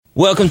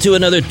Welcome to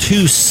another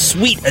too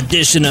sweet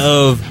edition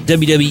of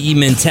WWE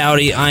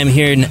Mentality. I'm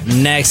here in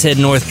Nags Head,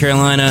 North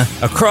Carolina.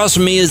 Across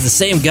from me is the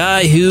same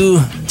guy who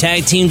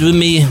tag teamed with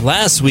me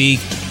last week,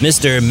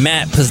 Mr.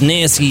 Matt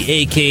Poznanski,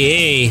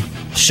 a.k.a.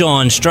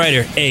 Sean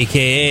Strider,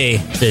 a.k.a.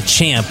 the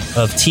champ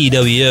of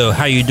TWO.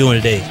 How you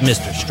doing today,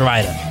 Mr.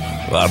 Strider?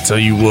 Well, I'll tell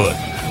you what,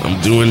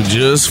 I'm doing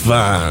just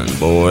fine,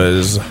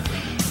 boys.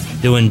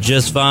 Doing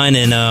just fine,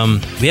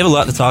 and we have a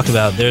lot to talk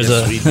about.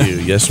 Yes, we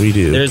do. Yes, we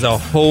do. There's a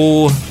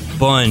whole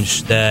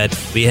bunch that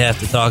we have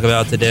to talk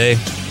about today,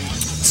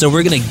 so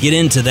we're going to get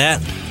into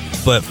that.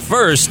 But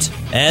first,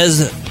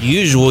 as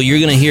usual, you're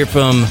going to hear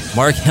from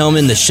Mark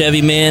Hellman, the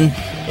Chevy Man.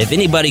 If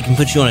anybody can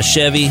put you on a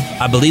Chevy,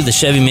 I believe the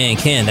Chevy Man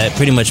can. That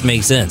pretty much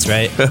makes sense,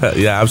 right?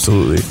 Yeah,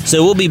 absolutely.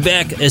 So we'll be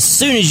back as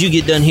soon as you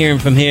get done hearing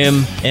from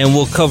him, and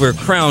we'll cover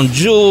Crown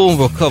Jewel,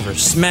 we'll cover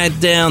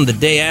SmackDown the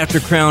day after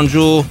Crown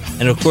Jewel,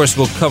 and of course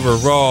we'll cover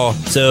Raw.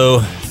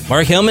 So,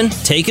 Mark Hellman,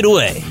 take it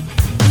away.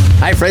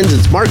 Hi friends,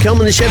 it's Mark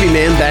Hellman, the Chevy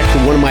Man, back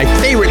for one of my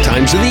favorite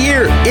times of the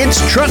year.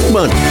 It's Truck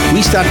Month.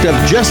 We stocked up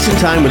just in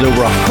time with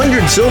over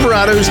 100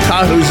 Silverados,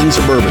 Tahoes, and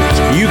Suburbans.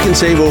 You can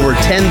save over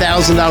 $10,000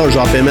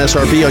 off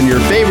MSRP on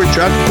your favorite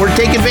truck or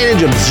take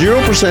advantage of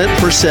 0%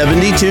 for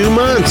 72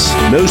 months.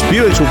 Most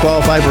Buicks will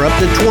qualify for up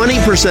to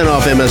 20%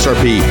 off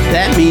MSRP.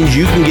 That means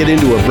you can get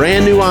into a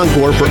brand new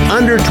Encore for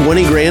under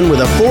 20 grand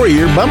with a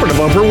 4-year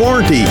bumper-to-bumper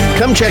warranty.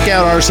 Come check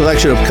out our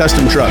selection of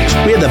custom trucks.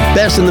 We have the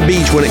best in the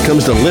beach when it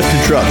comes to lifted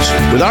trucks.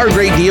 With our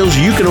great deals,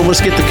 you can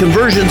almost get the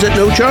conversions at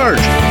no charge.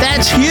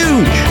 That's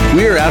huge!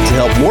 We're out to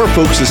help more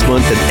folks this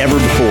month than ever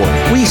before.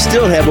 We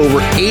still have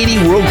over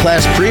 80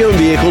 world-class pre-owned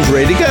vehicles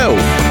ready to go.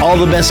 All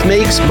the best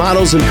makes,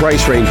 models, and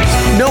price ranges.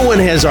 No one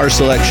has our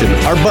selection,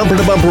 our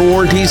bumper-to-bumper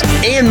warranties,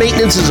 and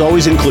maintenance is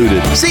always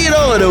included. See it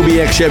all at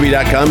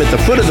obxchevy.com at the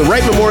foot of the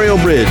Wright Memorial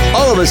Bridge.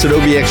 All of us at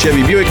OBX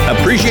Chevy Buick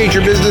appreciate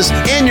your business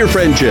and your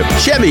friendship.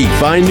 Chevy,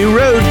 find new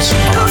roads. The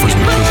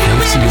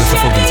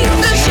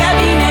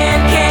Chevy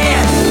Man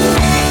can.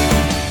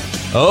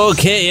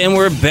 Okay, and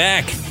we're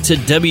back to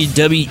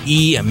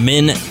WWE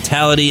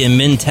Mentality, and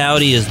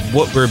mentality is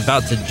what we're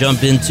about to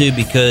jump into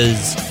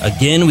because,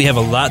 again, we have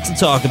a lot to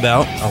talk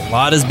about. A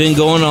lot has been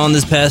going on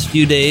this past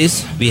few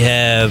days. We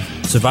have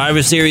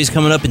Survivor Series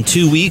coming up in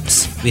 2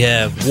 weeks. We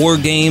have War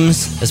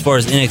Games, as far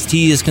as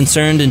NXT is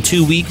concerned, in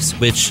 2 weeks,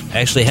 which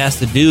actually has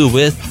to do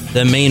with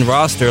the main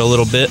roster a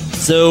little bit.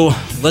 So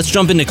let's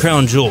jump into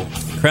Crown Jewel.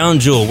 Crown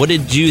Jewel, what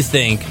did you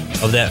think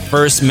of that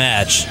first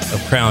match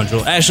of Crown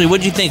Jewel? Actually,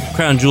 what did you think of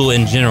Crown Jewel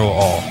in general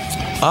all?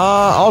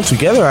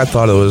 Altogether, I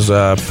thought it was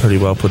pretty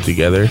well put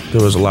together.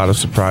 There was a lot of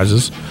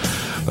surprises.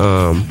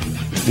 A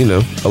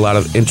lot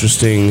of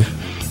interesting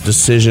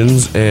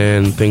decisions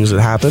and things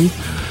that happened.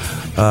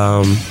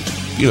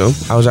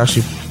 I was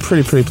actually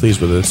pretty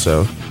pleased with it,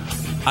 so.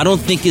 I don't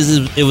think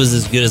it was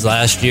as good as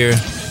last year,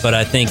 but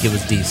I think it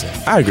was decent.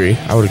 I agree.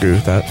 I would agree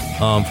with that.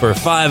 For a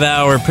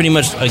 5-hour, pretty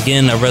much,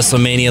 again, a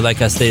WrestleMania,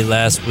 like I stated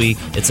last week.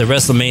 It's a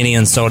WrestleMania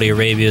in Saudi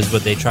Arabia is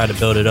what they try to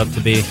build it up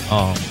to be.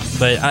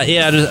 But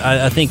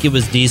I think it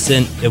was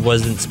decent. It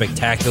wasn't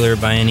spectacular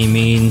by any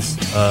means.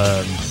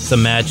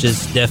 Some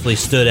matches definitely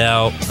stood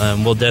out.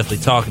 We'll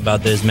definitely talk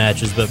about those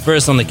matches. But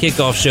first, on the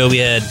kickoff show,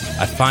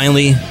 I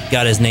finally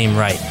got his name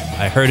right.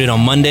 I heard it on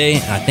Monday,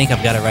 and I think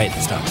I've got it right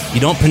this time. You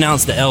don't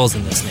pronounce the L's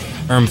in this name.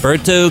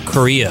 Humberto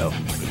Carrillo.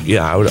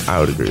 Yeah, I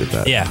would agree with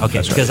that. Yeah, okay,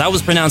 That's because right. I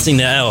was pronouncing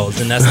the L's,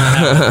 and that's not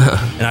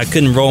how and I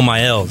couldn't roll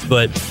my L's.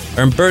 But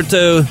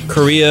Humberto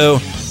Carrillo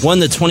won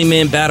the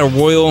 20-man Battle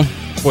Royal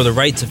for the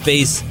right to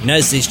face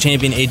United States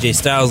Champion AJ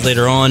Styles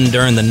later on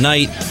during the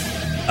night.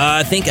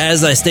 I think,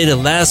 as I stated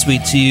last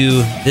week to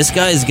you, this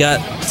guy's got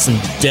some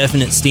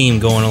definite steam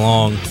going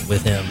along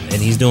with him, and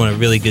he's doing a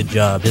really good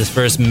job. His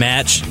first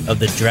match of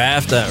the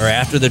draft, or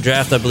after the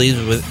draft, I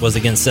believe, was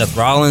against Seth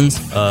Rollins.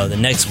 The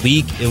next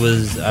week, it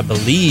was, I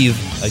believe,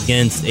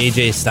 against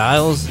AJ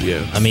Styles.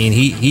 Yeah. I mean,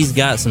 he's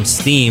got some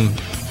steam.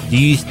 Do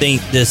you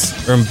think this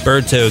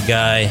Humberto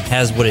guy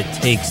has what it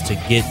takes to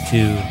get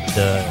to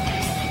the...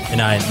 And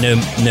I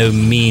no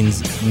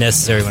means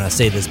necessary when I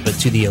say this, but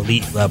to the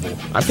elite level?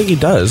 I think he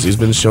does. He's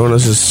been showing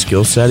us his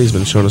skill set. He's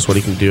been showing us what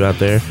he can do out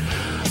there.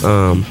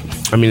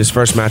 His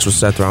first match with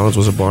Seth Rollins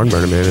was a barn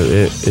burner, man.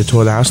 It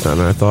tore the house down.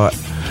 And I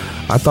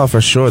thought for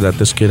sure that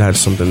this kid had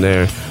something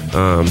there.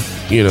 And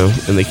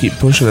they keep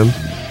pushing him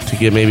to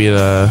get maybe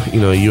a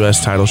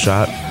U.S. title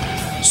shot.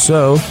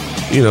 So,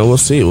 we'll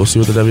see. We'll see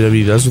what the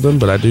WWE does with him.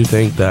 But I do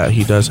think that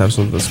he does have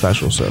something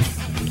special. So.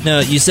 Now,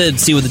 you said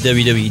see what the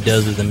WWE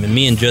does with him, and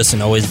me and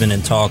Justin always been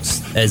in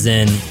talks, as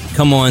in,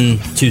 come on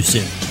too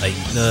soon. Like,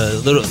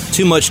 little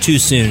too much too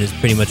soon is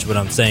pretty much what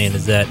I'm saying,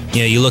 is that,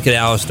 you look at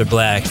Aleister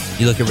Black,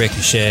 you look at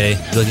Ricochet,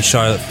 you look at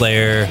Charlotte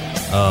Flair,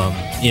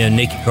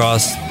 Nikki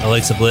Cross,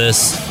 Alexa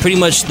Bliss, pretty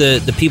much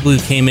the people who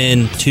came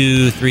in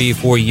 2, 3,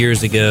 4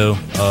 years ago,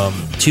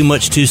 too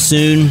much too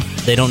soon.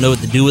 They don't know what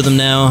to do with them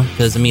now,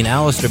 because,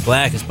 Aleister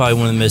Black is probably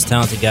one of the most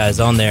talented guys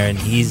on there, and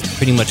he's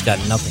pretty much got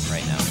nothing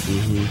right now.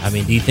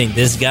 Mm-hmm. Do you think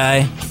this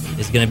guy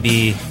is going to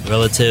be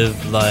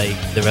relative like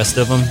the rest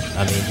of them?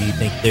 I mean, do you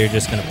think they're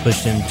just going to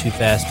push him too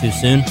fast, too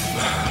soon?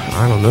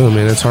 I don't know,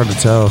 man. It's hard to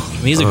tell. I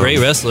mean, he's a great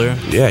wrestler.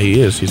 Yeah,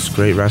 he is. He's a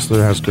great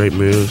wrestler, has great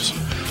moves.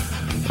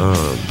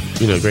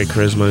 Great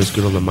charisma. He's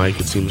good on the mic,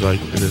 it seems like,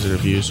 in his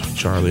interviews with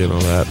Charlie and all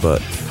that.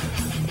 But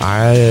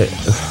I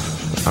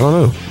don't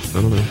know.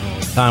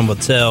 Time will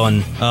tell.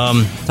 And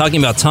talking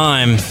about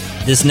time,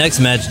 this next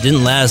match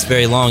didn't last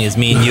very long, as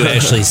me and you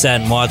actually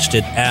sat and watched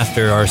it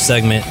after our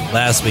segment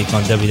last week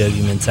on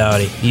WWE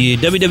Mentality. The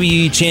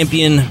WWE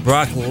Champion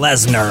Brock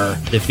Lesnar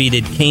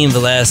defeated Cain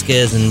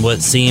Velasquez in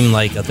what seemed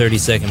like a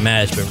 30-second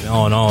match, but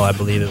all in all, I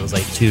believe it was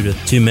like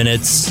 2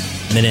 minutes,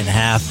 minute and a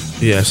half.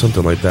 Yeah,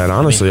 something like that.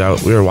 Honestly,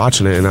 we were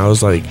watching it, and I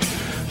was like,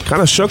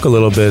 kind of shook a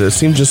little bit. It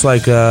seemed just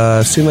like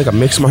a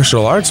mixed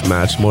martial arts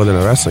match more than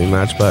a wrestling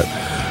match. But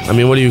I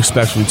mean, what do you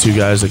expect from two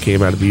guys that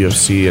came out of the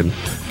UFC? And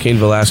Cain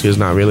Velasquez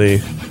not really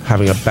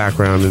having a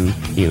background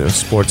in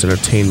sports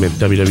entertainment,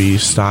 WWE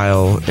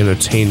style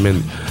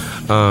entertainment.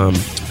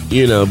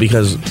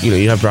 Because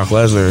you have Brock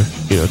Lesnar,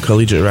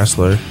 collegiate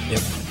wrestler,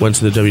 went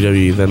to the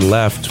WWE, then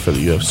left for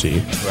the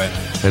UFC,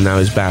 right? And now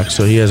he's back.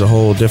 So he has a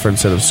whole different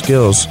set of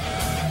skills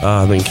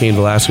than Cain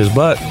Velasquez.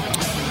 But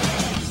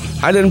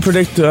I didn't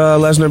predict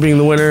Lesnar being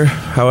the winner.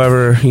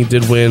 However, he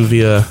did win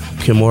via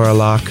Kimura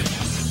lock,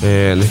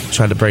 and he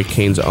tried to break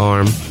Cain's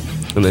arm.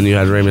 And then you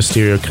had Rey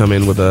Mysterio come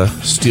in with a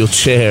steel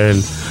chair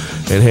and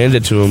hand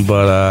it to him.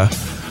 But, I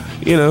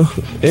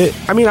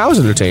was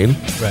entertained.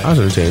 Right. I was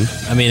entertained.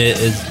 I mean,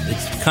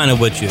 it's kind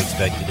of what you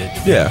expected it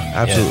to be. Yeah,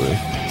 absolutely.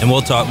 Yeah. And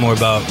we'll talk more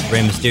about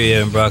Rey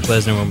Mysterio and Brock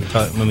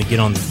Lesnar when we get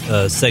on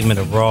the segment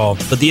of Raw.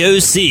 But the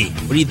OC,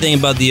 what do you think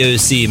about the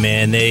OC,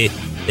 man? They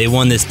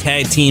won this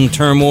tag team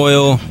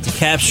turmoil to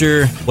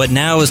capture what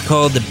now is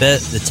called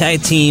the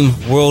Tag Team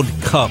World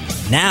Cup.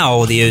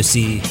 Now the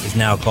OC is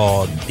now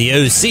called the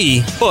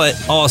OC, but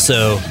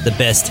also the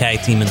best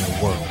tag team in the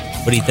world.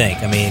 What do you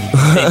think? I mean,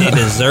 they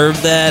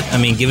deserve that? I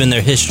mean, given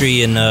their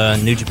history in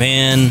New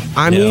Japan?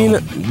 I mean,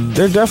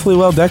 they're definitely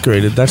well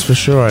decorated, that's for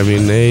sure. I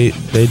mean, they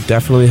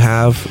definitely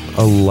have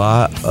a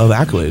lot of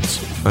accolades.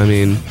 I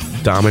mean,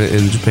 dominant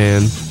in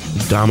Japan,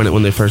 dominant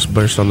when they first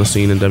burst on the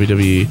scene in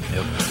WWE.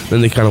 Yep.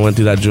 Then they kind of went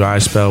through that dry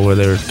spell where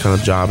they were kind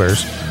of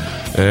jobbers.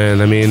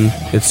 And, I mean,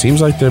 it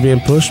seems like they're being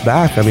pushed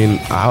back. I mean,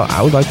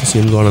 I would like to see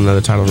them go on another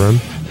title run.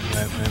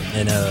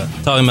 And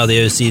talking about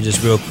the OC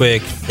just real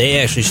quick, they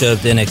actually showed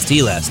up to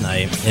NXT last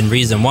night. And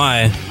reason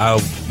why,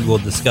 I will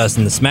discuss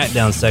in the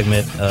SmackDown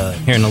segment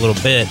here in a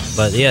little bit.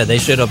 But yeah, they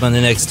showed up on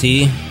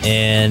NXT,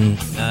 and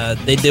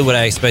they did what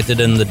I expected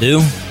them to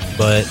do.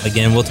 But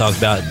again, we'll talk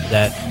about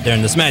that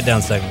during the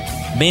SmackDown segment.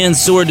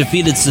 Mansoor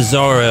defeated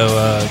Cesaro.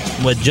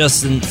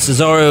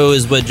 Cesaro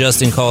is what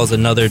Justin calls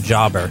another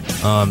jobber.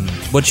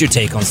 What's your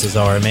take on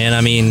Cesaro, man?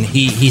 I mean,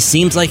 he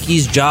seems like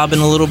he's jobbing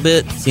a little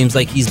bit. Seems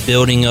like he's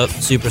building up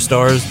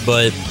superstars.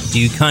 But do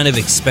you kind of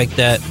expect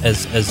that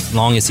as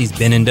long as he's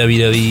been in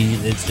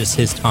WWE, it's just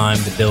his time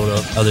to build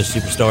up other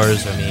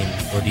superstars? I mean,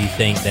 or do you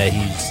think that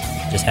he's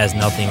just has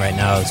nothing right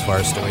now as far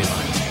as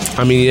storylines?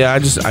 I mean, yeah, I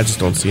just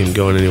don't see him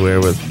going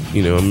anywhere with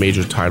a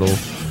major title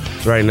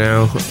right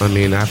now. I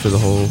mean, after the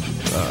whole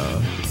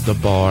the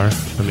bar.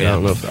 I mean, I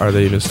don't know are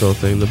they even still a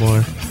thing, the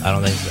bar? I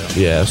don't think so.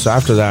 Yeah, so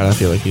after that, I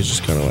feel like he's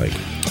just kind of like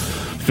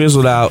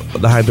fizzled out.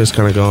 The hype is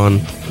kind of gone.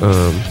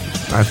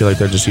 I feel like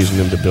they're just using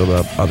him to build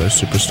up other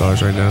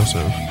superstars right now. So.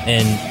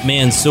 And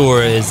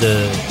Mansoor is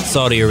a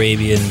Saudi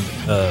Arabian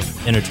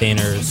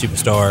entertainer,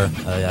 superstar.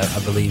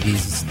 I believe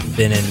he's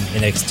been in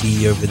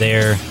NXT over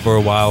there for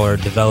a while, or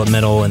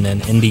developmental, and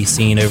then indie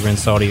scene over in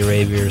Saudi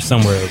Arabia or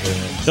somewhere over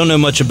there. Don't know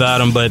much about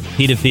him, but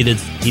he defeated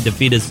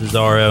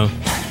Cesaro.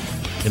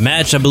 The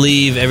match, I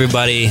believe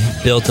everybody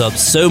built up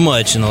so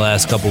much in the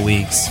last couple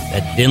weeks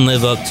that didn't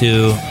live up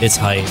to its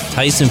hype.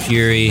 Tyson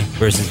Fury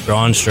versus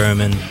Braun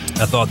Strowman.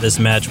 I thought this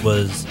match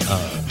was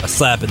a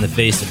slap in the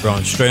face of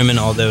Braun Strowman,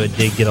 although it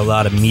did get a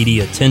lot of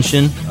media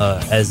attention,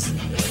 as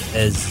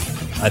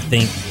I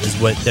think is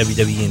what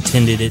WWE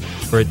intended it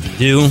for it to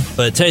do.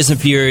 But Tyson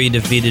Fury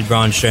defeated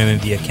Braun Strowman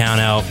via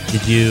countout.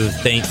 Did you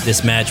think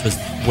this match was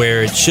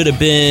where it should have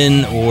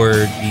been, or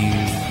do you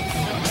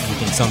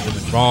think something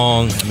went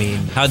wrong? I mean,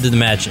 how did the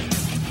match end?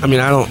 I mean,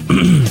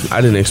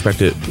 I didn't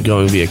expect it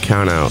going via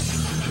countout.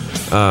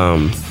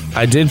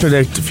 I did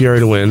predict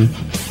Fury to win.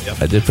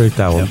 Yep. I did predict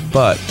that one,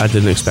 but I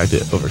didn't expect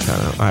it over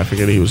countout. I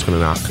figured he was going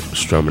to knock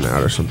Strowman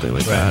out or something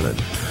like that,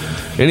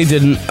 and he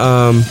didn't.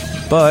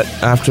 But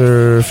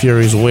after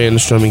Fury's win,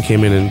 Strowman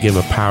came in and gave him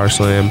a power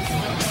slam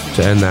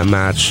to end that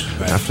match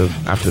after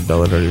the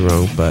bell had already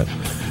rung. But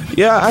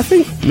yeah, I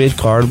think mid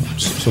card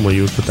somewhere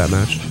you would put that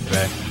match.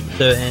 Right.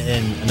 So,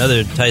 and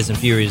another Tyson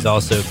Fury is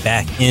also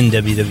back in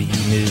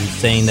WWE news,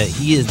 saying that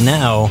he is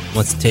now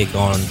wants to take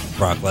on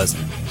Brock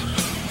Lesnar.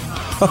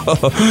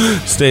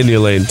 Stay in your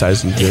lane,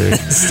 Tyson Fury.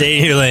 Stay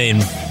in your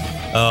lane.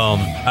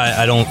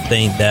 I don't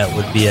think that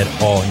would be at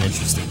all an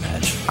interesting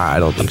match. I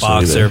don't think a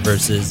boxer so either.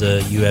 versus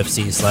a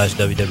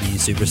UFC/WWE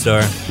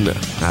superstar. No,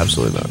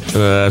 absolutely not.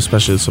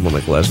 Especially someone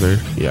like Lesnar.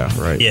 Yeah,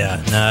 right.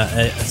 Yeah,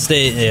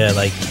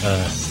 like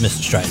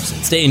Mr. Stripes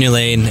said, stay in your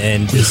lane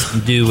and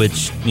just do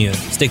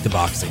stick to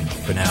boxing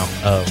for now.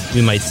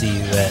 We might see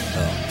you at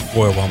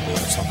Royal Rumble or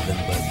something,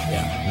 but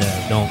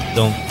yeah, no,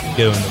 don't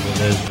go into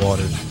those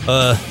waters.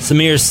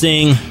 Samir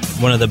Singh,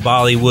 one of the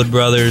Bollywood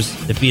brothers,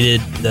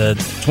 defeated the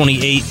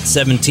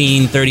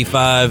 28-17,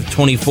 35,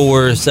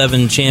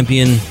 24-7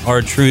 champion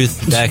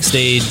R-Truth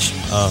backstage.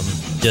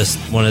 Just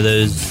one of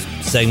those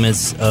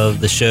segments of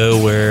the show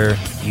where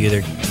you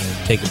either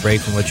take a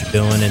break from what you're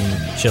doing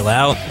and chill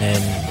out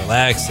and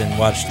relax and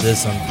watch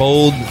this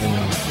unfold,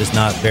 and just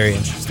not very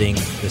interesting,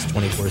 this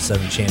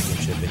 24/7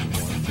 championship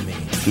anymore to me.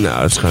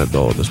 No, it's kind of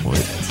dull at this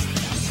point.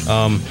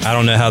 I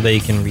don't know how they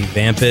can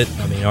revamp it.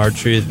 I mean,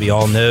 R-Truth, we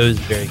all know, is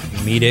very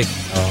comedic.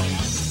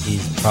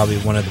 He's probably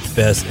one of the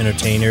best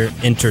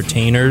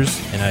entertainers,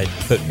 and I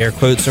put air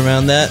quotes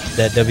around that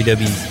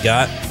WWE's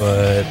got.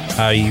 But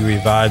how you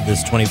revive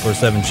this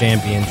 24/7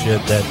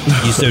 championship that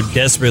you so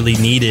desperately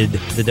needed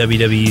the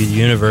WWE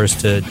universe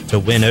to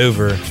win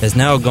over has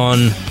now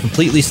gone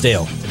completely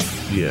stale.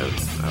 Yeah,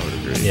 I would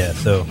agree. Yeah,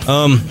 so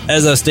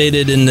as I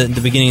stated in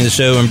the beginning of the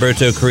show,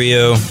 Humberto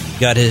Carrillo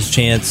got his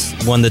chance,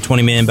 won the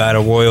 20-man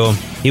battle royal.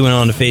 He went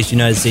on to face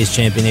United States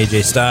champion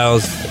AJ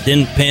Styles. It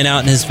didn't pan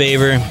out in his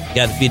favor.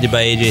 Got defeated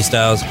by AJ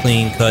Styles,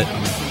 clean cut.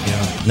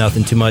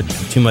 Nothing too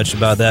much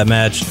about that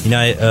match.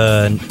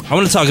 I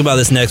want to talk about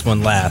this next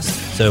one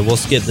last, so we'll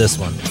skip this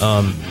one.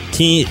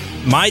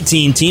 My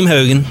team, Team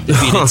Hogan,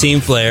 defeated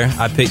Team Flair.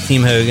 I picked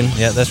Team Hogan.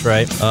 Yeah, that's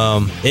right.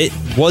 It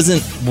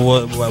wasn't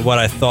what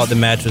I thought the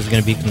match was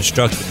going to be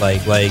constructed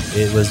like. Like,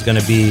 it was going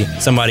to be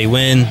somebody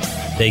win,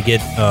 they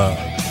get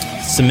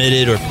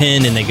submitted or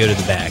pinned, and they go to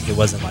the back. It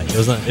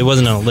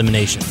wasn't an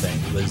elimination thing.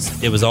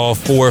 It was all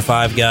 4 or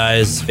 5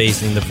 guys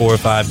facing the 4 or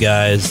 5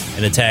 guys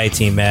in a tag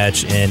team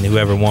match, and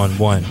whoever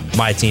won.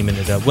 My team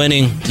ended up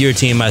winning. Your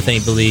team, I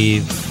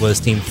believe, was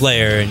Team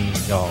Flair, and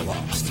y'all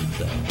lost.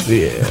 So.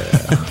 Yeah.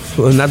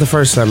 Well, not the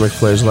first time Ric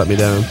Flair's let me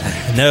down.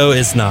 No,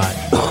 it's not.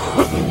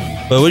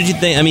 But what did you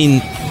think? I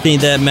mean,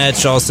 think that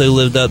match also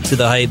lived up to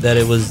the hype that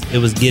it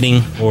was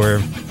getting,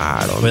 or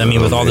I don't know. I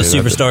mean, with all the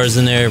superstars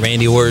in there,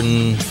 Randy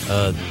Orton,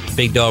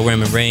 Big Dog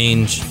Roman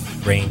Reigns,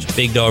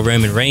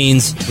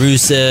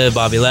 Rusev,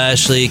 Bobby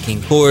Lashley,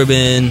 King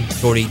Corbin,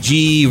 Shorty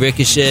G,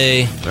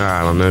 Ricochet.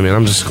 I don't know, man.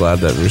 I'm just glad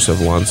that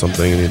Rusev won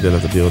something and he didn't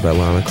have to deal with that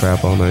line of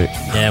crap all night.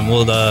 And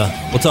we'll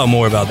talk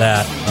more about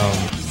that.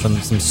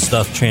 Some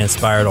stuff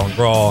transpired on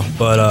Raw,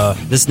 but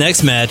this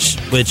next match,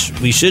 which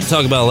we should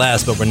talk about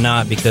last, but we're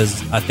not,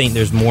 because I think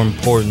there's more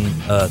important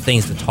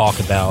things to talk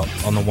about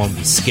on the one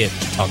we skipped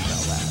to talk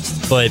about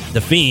last. But The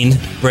Fiend,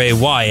 Bray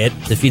Wyatt,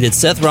 defeated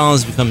Seth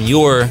Rollins to become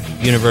your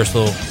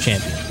Universal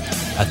Champion.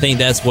 I think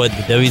that's what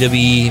the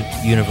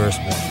WWE Universe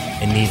wanted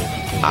and needed.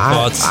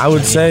 I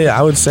would say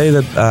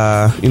that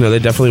they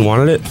definitely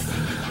wanted it.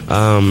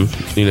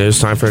 It's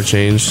time for a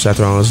change. Seth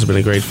Rollins has been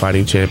a great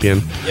fighting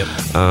champion. Yep.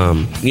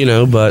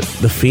 But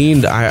The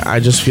Fiend, I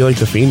just feel like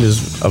The Fiend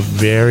is a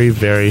very,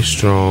 very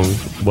strong,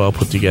 well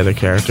put together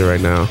character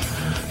right now,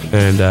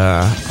 and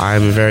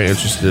I'm very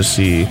interested to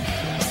see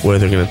where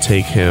they're going to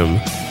take him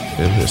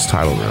in his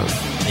title run.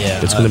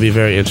 Yeah, it's going to be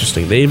very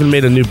interesting. They even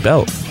made a new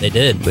belt. They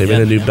did. They made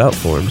a new belt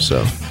for him.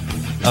 So,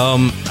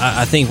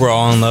 I think we're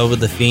all in love with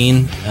The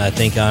Fiend. I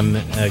think I'm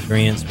in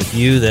agreement with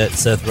you that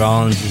Seth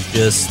Rollins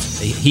is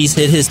he's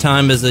hit his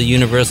time as a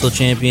Universal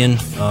Champion.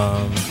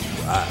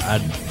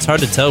 It's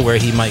hard to tell where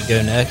he might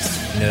go next.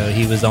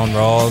 He was on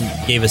Raw,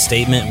 gave a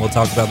statement, and we'll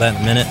talk about that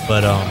in a minute.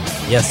 But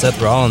Seth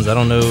Rollins, I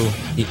don't know.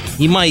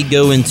 He might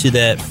go into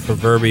that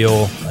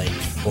proverbial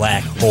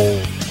black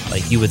hole,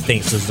 like you would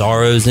think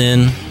Cesaro's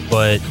in.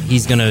 But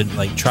he's going to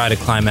try to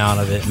climb out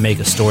of it and make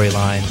a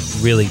storyline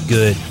really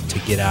good to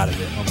get out of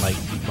it, unlike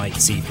you might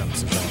see from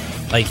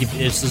Cesaro. Like, if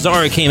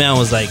Cesaro came out and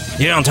was like,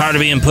 I'm tired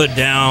of being put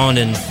down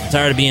and I'm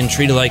tired of being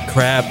treated like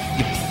crap,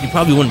 you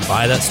probably wouldn't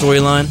buy that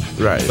storyline.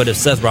 Right. But if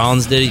Seth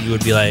Rollins did it, you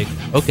would be like,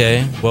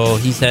 okay, well,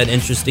 he's had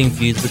interesting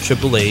feuds with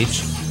Triple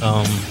H.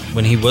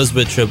 When he was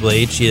with Triple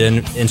H, he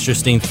had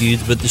interesting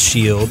feuds with The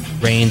Shield,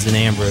 Reigns and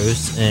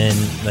Ambrose, and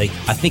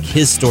I think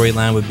his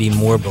storyline would be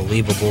more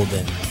believable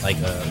than like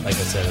I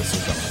said, a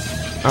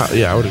Cesaro.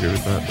 Yeah, I would agree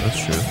with that.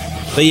 That's true.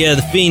 But yeah,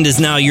 The Fiend is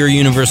now your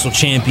Universal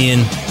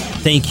Champion.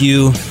 Thank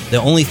you.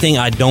 The only thing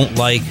I don't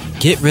like,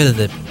 get rid of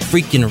the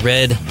freaking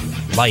red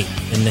light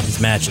in his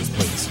matches,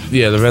 please.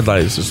 Yeah, the red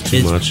light is just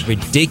too much. It's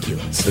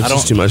ridiculous. It's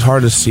just too much.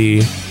 Hard to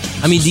see.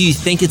 I mean, do you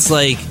think it's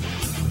like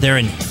they're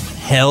in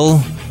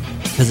hell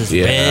because it's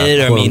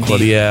red? Or,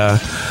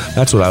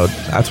 that's what I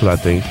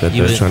think that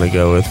they're trying to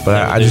go with.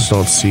 But I just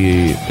don't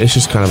see. It's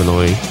just kind of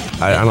annoying.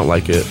 I don't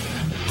like it.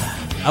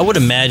 I would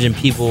imagine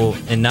people,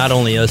 and not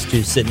only us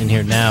two sitting in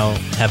here now,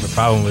 have a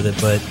problem with it,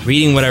 but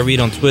reading what I read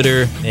on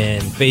Twitter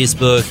and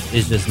Facebook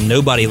is just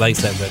nobody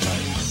likes that red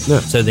light. No.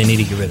 So they need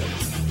to get rid of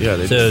it.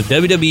 Yeah. So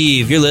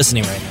WWE, if you're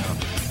listening right now,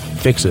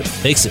 fix it.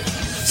 Fix it.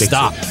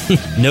 Stop.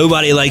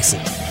 Nobody likes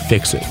it.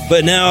 fix it.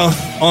 But now,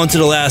 on to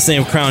the last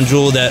name, Crown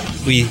Jewel, that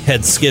we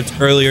had skipped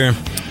earlier.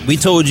 We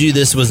told you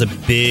this was a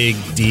big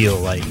deal.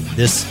 Like,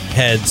 this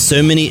had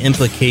so many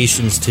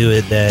implications to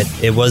it that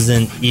it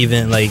wasn't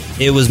even like,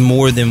 it was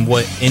more than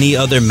what any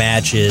other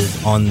match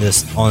is on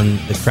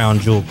the Crown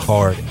Jewel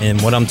card.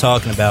 And what I'm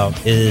talking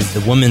about is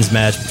the women's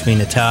match between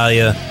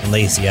Natalya and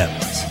Lacey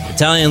Evans.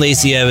 Natalya and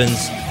Lacey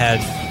Evans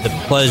had the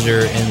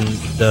pleasure and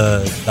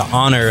the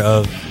honor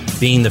of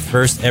being the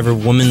first ever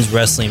women's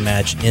wrestling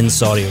match in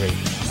Saudi Arabia.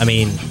 I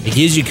mean, it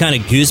gives you kind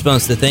of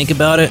goosebumps to think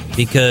about it,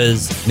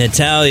 because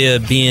Natalya,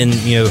 being,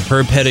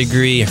 her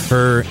pedigree,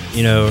 her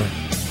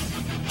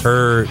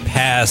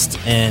past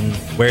and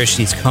where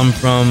she's come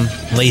from.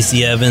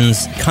 Lacey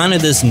Evans, kind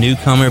of this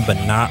newcomer, but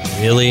not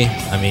really.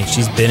 I mean,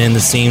 she's been in the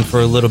scene for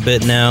a little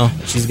bit now.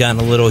 She's gotten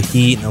a little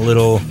heat and a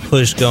little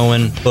push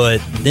going, but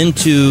them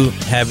two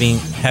having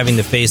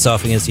to face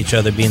off against each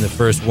other, being the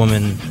first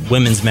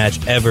women's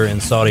match ever in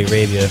Saudi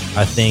Arabia,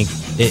 I think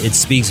it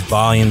speaks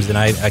volumes, and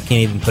I can't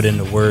even put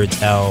into words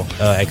how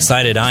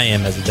excited I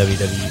am as a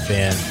WWE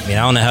fan. I mean,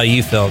 I don't know how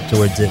you felt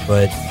towards it,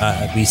 but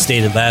we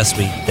stated last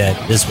week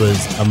that this was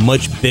a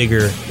much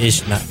bigger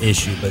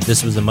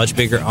this was a much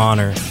bigger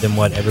honor than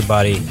what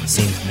everybody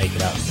seems to make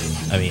it out to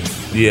be. I mean,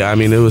 yeah, I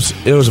mean, it was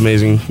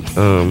amazing.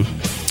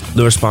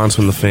 The response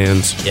from the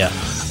fans, yeah,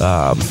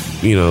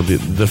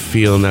 the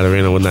feel in that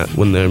arena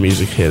when their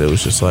music hit, it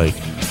was just like,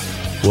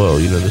 whoa,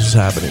 this is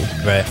happening.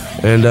 Right.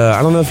 And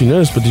I don't know if you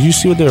noticed, but did you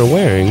see what they were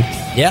wearing?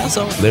 Yeah,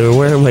 so they were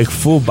wearing like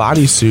full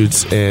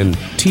bodysuits and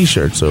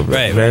t-shirts over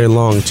it. Very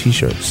long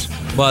t-shirts.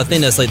 Well, I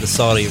think that's like the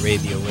Saudi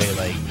Arabia way,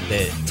 like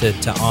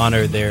to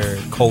honor their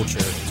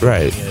culture.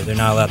 Right. They're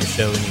not allowed to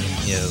show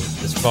any,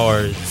 as far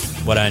as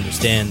what I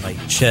understand, like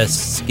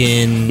chest,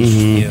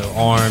 skin,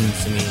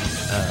 arms. I mean,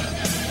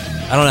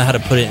 I don't know how to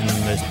put it in the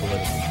most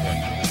political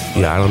correct.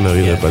 Yeah, I don't know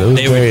either, but it was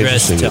they very were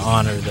dressed interesting to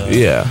honor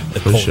the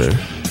for culture. Sure.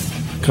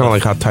 Kind of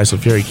like how Tyson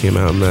Fury came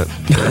out in that.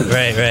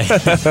 Right.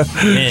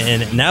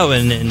 and now,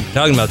 and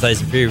talking about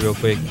Tyson Fury real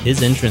quick,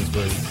 his entrance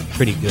was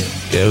pretty good.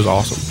 Yeah, it was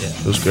awesome. Yeah.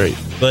 It was great.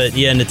 But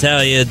yeah,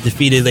 Natalya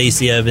defeated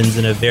Lacey Evans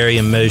in a very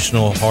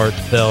emotional,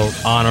 heartfelt,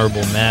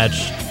 honorable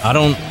match. I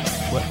don't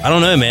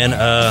know, man.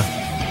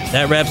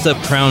 That wraps up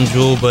Crown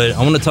Jewel, but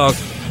I want to talk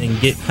and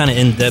get kind of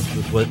in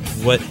depth with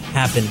what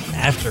happened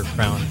after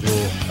Crown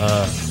Jewel.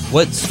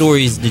 What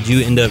stories did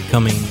you end up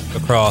coming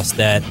across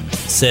that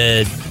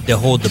said the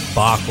whole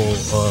debacle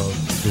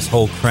of this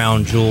whole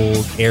Crown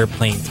Jewel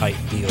airplane type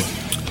deal?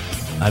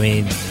 I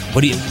mean,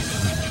 what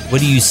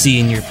do you see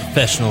in your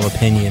professional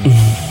opinion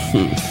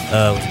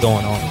what's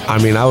going on? I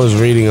mean, I was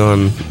reading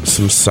on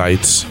some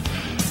sites.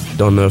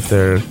 Don't know if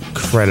they're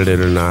credited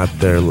or not.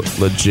 They're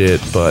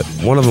legit, but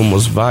one of them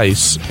was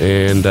Vice,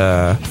 and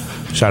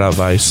shout out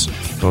Vice.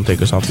 Don't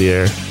take us off the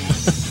air.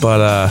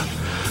 But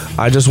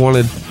I just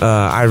wanted,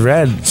 I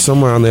read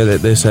somewhere on there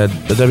that they said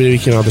the WWE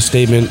came out with a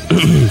statement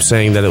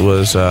saying that it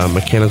was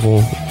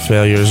mechanical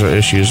failures or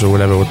issues or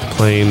whatever with the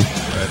plane,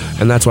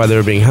 and that's why they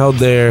were being held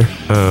there.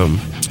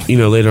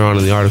 Later on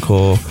in the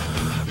article,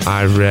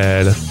 I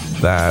read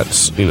that,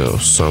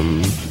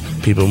 some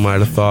people might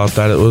have thought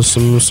that it was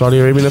some Saudi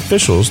Arabian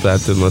officials that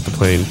didn't let the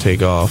plane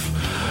take off.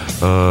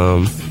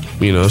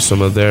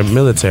 Some of their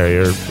military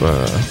or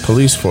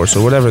police force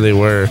or whatever they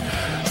were.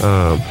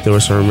 There were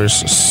some rumors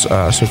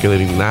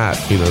circulating that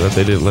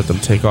they didn't let them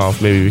take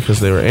off, maybe because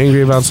they were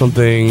angry about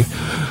something,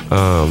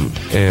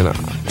 and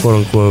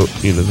quote unquote,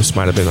 this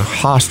might have been a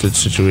hostage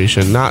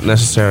situation, not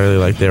necessarily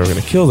like they were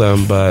going to kill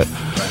them, but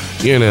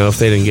if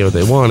they didn't get what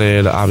they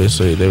wanted,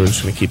 obviously they were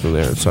just going to keep them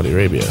there in Saudi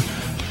Arabia.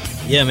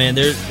 Yeah, man,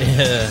 there's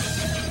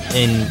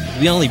and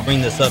we only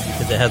bring this up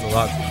because it has a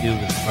lot to do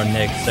with our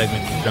next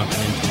segment we're jumping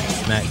into,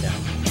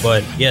 SmackDown.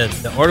 But yeah,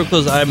 the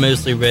articles I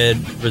mostly read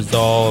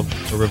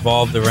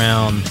revolved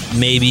around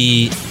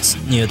maybe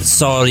the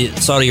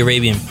Saudi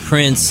Arabian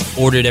prince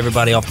ordered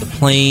everybody off the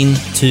plane,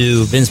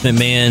 to Vince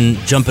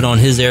McMahon jumping on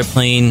his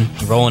airplane,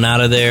 rolling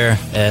out of there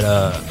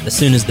as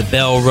soon as the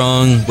bell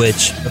rung,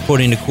 which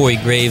according to Corey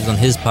Graves on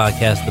his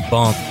podcast, The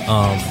Bump,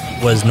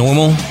 was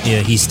normal.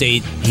 He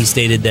stated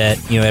that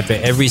after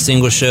every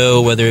single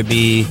show, whether it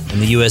be in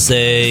the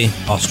USA,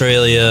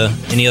 Australia,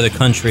 any other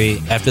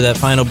country, after that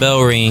final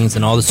bell rings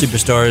and all the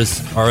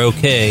superstars are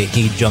okay,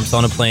 he jumps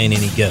on a plane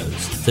and he goes.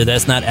 So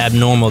that's not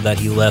abnormal that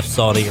he left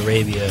Saudi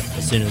Arabia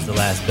as soon as the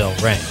last bell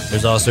rang.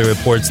 There's also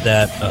reports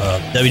that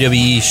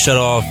WWE shut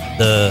off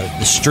the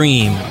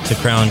stream to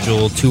Crown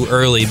Jewel too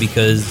early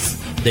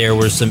because there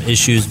were some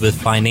issues with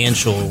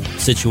financial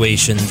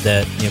situations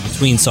that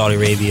between Saudi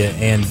Arabia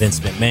and Vince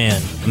McMahon.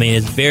 I mean,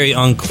 it's very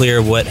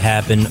unclear what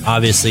happened.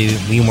 Obviously,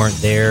 we weren't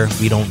there.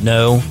 We don't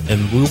know,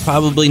 and we'll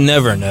probably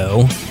never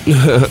know.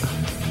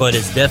 But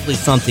it's definitely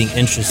something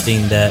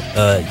interesting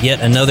that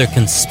yet another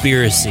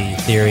conspiracy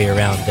theory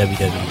around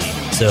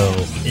WWE.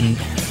 So,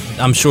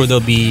 I'm sure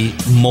there'll be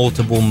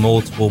multiple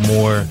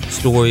more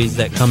stories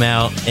that come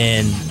out,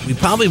 and we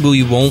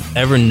probably won't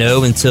ever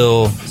know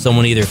until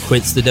someone either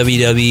quits the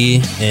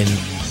WWE and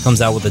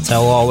comes out with a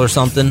tell-all or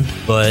something.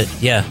 But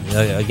yeah,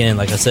 again,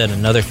 like I said,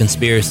 another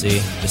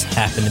conspiracy just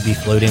happened to be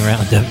floating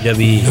around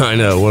WWE. I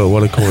know,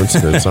 what a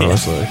coincidence,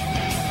 honestly.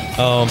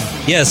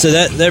 Yeah, so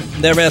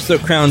that wraps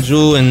up Crown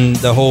Jewel and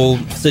the whole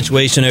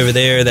situation over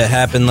there that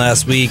happened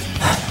last week.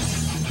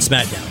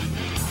 SmackDown.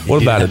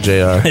 What about it,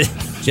 JR?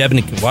 Did you happen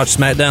to watch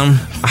SmackDown?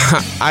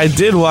 I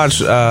did watch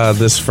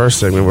this first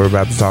segment we're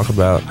about to talk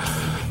about.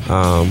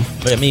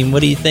 But I mean,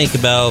 what do you think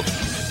about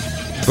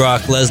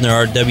Brock Lesnar,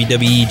 our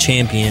WWE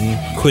champion,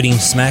 quitting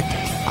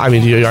SmackDown? I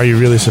mean, are you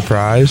really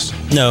surprised?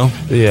 No.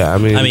 Yeah, I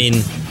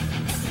mean,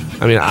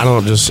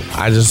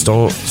 I just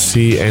don't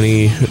see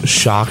any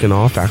shock and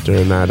awe factor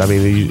in that. I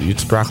mean,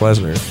 it's Brock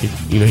Lesnar.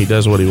 He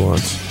does what he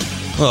wants.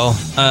 Well,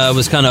 I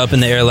was kind of up in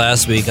the air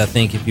last week. I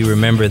think if you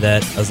remember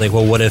that, I was like,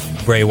 well, what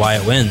if Bray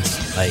Wyatt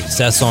wins? Like,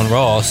 Seth's on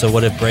Raw, so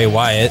what if Bray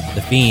Wyatt,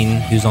 the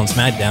Fiend, who's on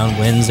SmackDown,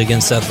 wins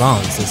against Seth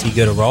Rollins? Does he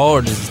go to Raw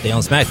or does he stay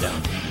on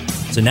SmackDown?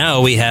 So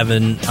now we have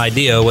an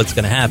idea what's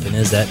going to happen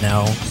is that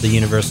now the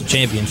Universal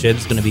Championship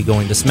is going to be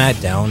going to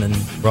SmackDown and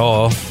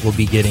Raw will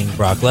be getting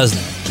Brock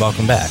Lesnar.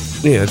 Welcome back.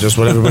 Yeah, just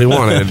what everybody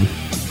wanted.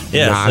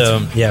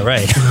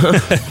 Right.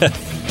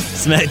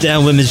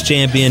 SmackDown Women's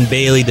Champion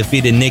Bayley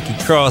defeated Nikki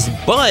Cross,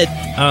 but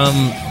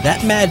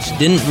that match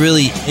didn't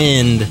really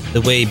end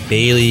the way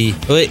Bayley.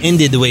 Well, it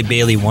ended the way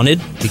Bayley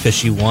wanted because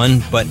she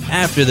won. But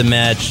after the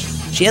match,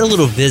 she had a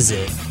little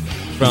visit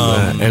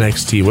from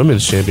NXT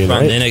Women's Champion,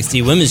 from right? the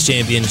NXT Women's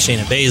Champion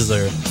Shayna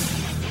Baszler.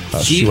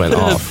 She went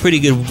put off. a pretty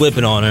good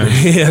whipping on her.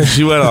 Yeah,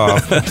 she went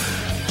off.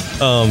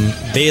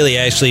 Bayley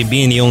actually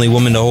being the only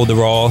woman to hold the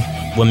Raw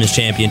Women's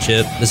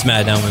Championship, the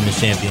SmackDown Women's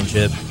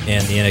Championship,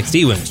 and the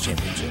NXT Women's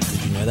Championship.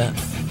 Did you know that?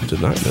 I did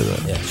not know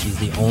that. Yeah, she's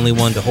the only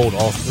one to hold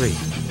all three.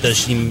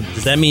 Does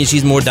that mean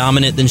she's more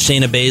dominant than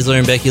Shayna Baszler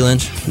and Becky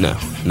Lynch? No.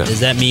 Does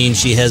that mean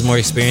she has more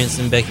experience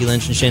than Becky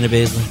Lynch and Shayna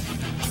Baszler?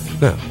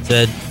 No.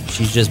 Said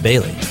she's just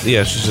Bayley.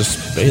 Yeah, she's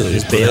just Bayley.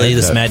 She's Bayley,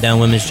 the SmackDown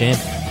Women's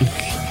Champion.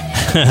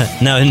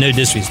 No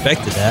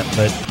disrespect to that,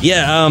 but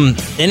yeah,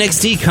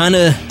 NXT kind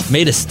of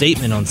made a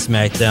statement on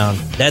SmackDown.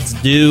 That's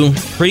due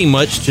pretty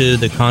much to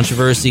the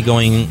controversy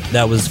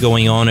that was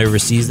going on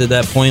overseas at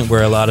that point,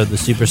 where a lot of the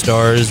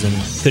superstars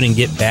couldn't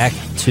get back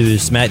to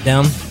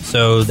SmackDown,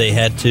 so they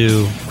had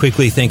to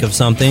quickly think of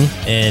something.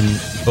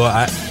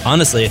 But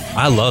honestly,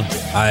 I loved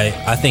it.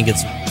 I think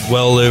it's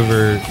well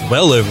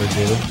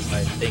overdue.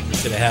 I think it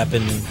should have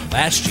happened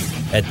last year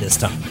at this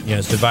time.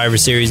 Survivor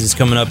Series is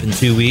coming up in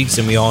 2 weeks,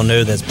 and we all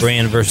know that's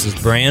brand versus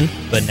brand,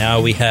 but now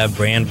we have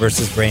brand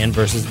versus brand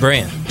versus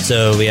brand.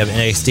 So we have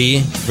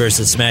NXT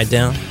versus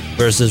SmackDown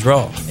versus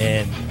Raw.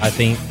 And I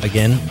think,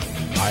 again,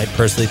 I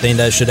personally think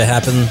that should have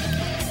happened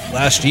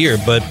last year.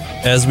 But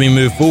as we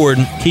move forward,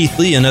 Keith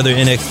Lee, another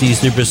NXT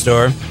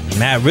superstar,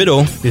 Matt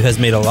Riddle, who has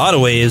made a lot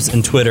of waves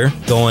in Twitter,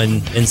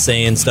 going and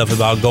saying stuff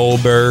about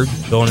Goldberg,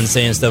 going and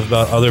saying stuff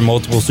about other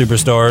multiple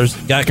superstars,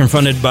 got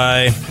confronted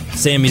by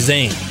Sami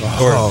Zayn.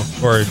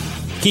 Or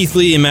Keith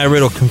Lee and Matt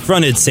Riddle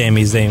confronted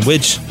Sami Zayn,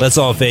 which, let's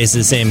all face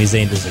it, Sami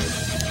Zayn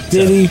deserved.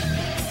 Did he?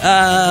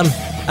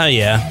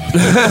 Yeah.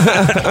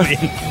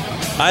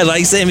 I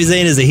like Sami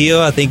Zayn as a heel.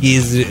 I think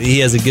he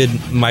has a good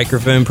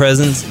microphone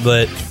presence,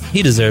 but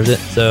he deserved it.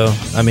 So,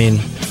 I mean,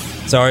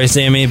 sorry,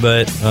 Sammy,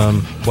 but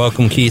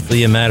welcome Keith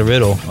Lee and Matt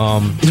Riddle.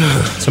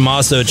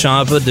 Tommaso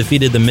Ciampa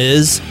defeated The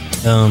Miz.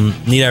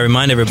 Need I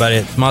remind everybody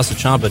that Tommaso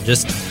Ciampa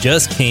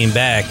just came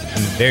back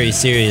from a very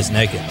serious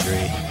neck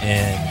injury,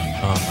 and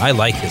I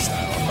like his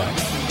style of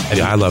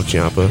fight. I love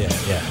Ciampa.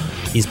 Yeah.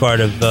 He's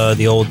part of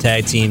the old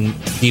tag team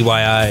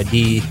DIY.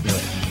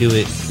 DIY.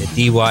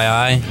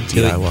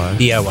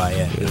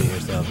 Yeah, do it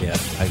yourself. Yeah,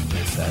 I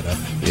mixed that up.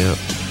 Yep.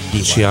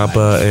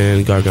 Ciampa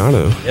and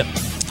Gargano. Yep.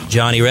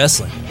 Johnny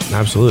Wrestling.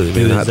 Absolutely.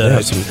 Who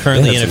is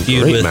currently in a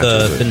feud with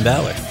Finn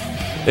Balor.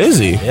 Is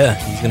he? Yeah,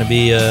 he's going to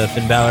be.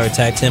 Finn Balor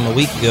attacked him a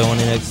week ago on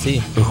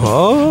NXT.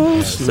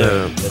 Oh,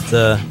 so it's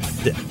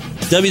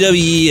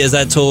WWE, as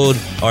I told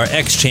our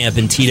ex-champ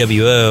in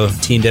TWO,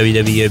 Team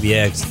WWE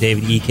OBX,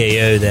 David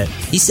EKO, that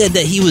he said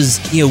that he was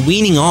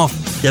weaning off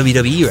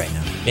WWE right now.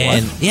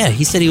 And yeah,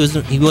 he said he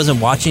wasn't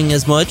watching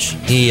as much.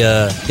 He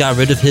got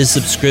rid of his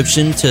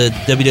subscription to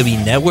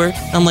WWE Network.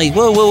 I'm like,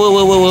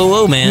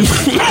 whoa, man.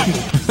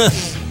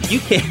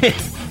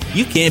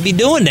 You can't be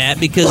doing that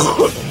because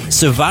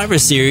Survivor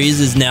Series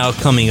is now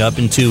coming up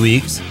in 2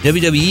 weeks.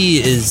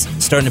 WWE is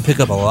starting to pick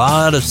up a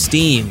lot of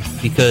steam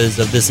because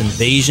of this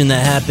invasion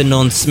that happened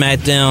on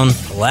SmackDown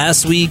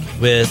last week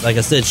with, like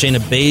I said, Shayna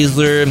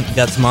Baszler,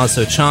 got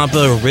Tommaso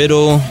Ciampa,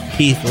 Riddle,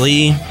 Keith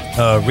Lee,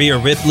 Rhea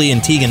Ripley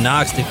and Tegan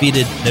Nox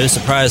defeated No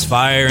Surprise,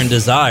 Fire, and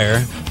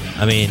Desire.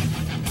 I mean,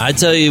 I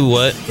tell you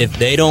what, if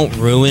they don't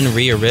ruin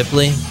Rhea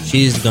Ripley,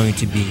 she's going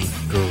to be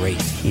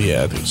great.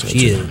 Yeah, I think so.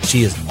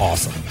 She is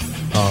awesome.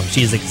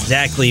 She is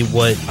exactly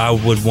what I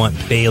would want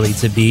Bayley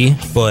to be,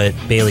 but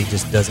Bayley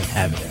just doesn't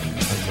have it,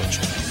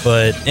 unfortunately.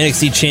 But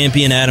NXT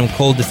champion Adam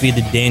Cole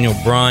defeated Daniel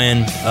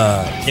Bryan.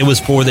 It was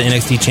for the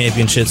NXT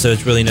championship, so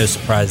it's really no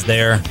surprise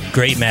there.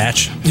 Great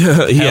match.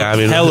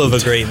 Hell of a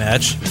great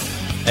match,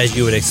 as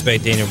you would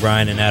expect Daniel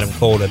Bryan and Adam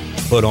Cole to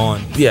put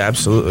on. Yeah,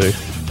 absolutely.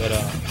 But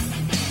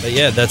But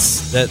yeah,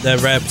 that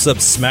wraps up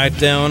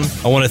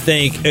SmackDown. I want to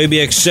thank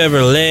OBX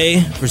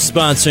Chevrolet for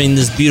sponsoring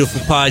this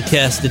beautiful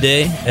podcast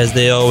today, as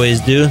they always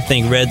do.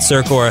 Thank Red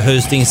Circle, our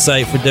hosting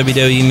site for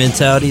WWE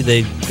Mentality.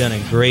 They've done a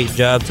great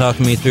job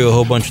talking me through a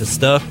whole bunch of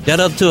stuff.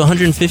 Got up to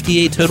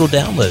 158 total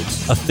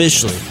downloads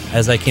officially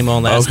as I came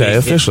on last week. Okay,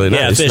 officially.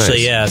 Yeah, nice, officially,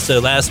 nice. yeah. So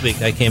last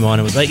week I came on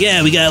and was like,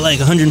 yeah, we got like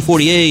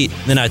 148.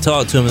 Then I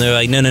talked to them and they're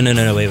like, no,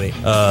 wait.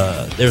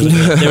 There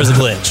was a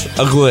glitch.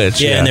 A glitch,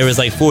 yeah. And there was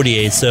like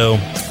 48. So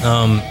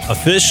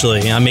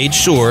officially, I made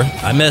sure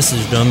I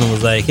messaged him and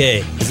was like, hey,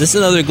 is this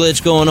another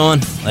glitch going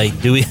on? Like,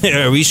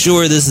 are we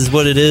sure this is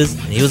what it is?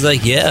 And he was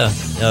like, yeah.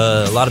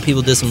 A lot of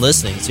people did some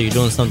listening, so you're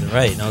doing something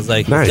right. And I was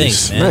like, nice,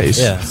 thanks, man. Nice.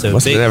 Yeah. So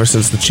must have been ever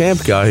since the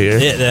champ got here.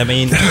 Yeah, I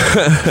mean,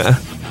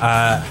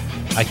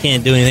 I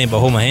can't do anything but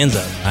hold my hands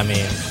up. I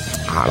mean,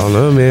 I don't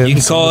know, man. you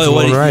can call it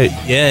what right.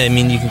 Yeah, I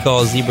mean, you can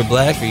call it zebra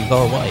black or you can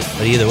call it white.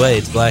 But either way,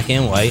 it's black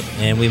and white,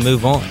 and we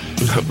move on.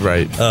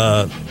 Right.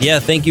 Yeah,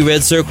 thank you,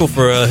 Red Circle,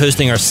 for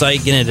hosting our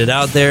site, getting it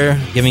out there,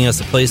 giving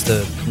us a place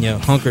to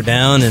hunker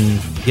down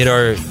and get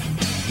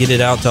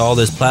it out to all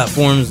those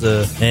platforms.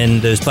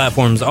 And those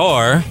platforms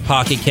are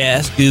Pocket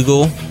Cast,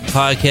 Google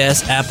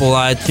Podcasts, Apple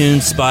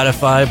iTunes,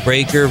 Spotify,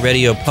 Breaker,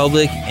 Radio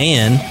Public,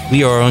 and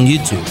we are on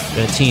YouTube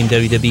at Team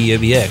WWE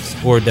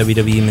OBX or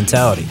WWE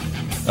Mentality.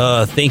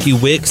 Thank you,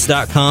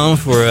 Wix.com,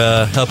 for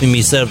helping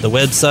me set up the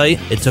website.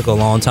 It took a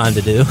long time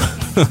to do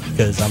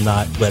because I'm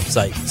not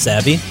website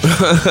savvy.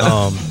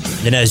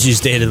 And as you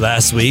stated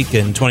last week,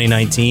 in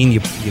 2019, you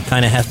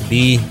kind of have to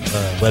be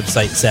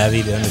website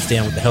savvy to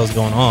understand what the hell's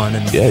going on.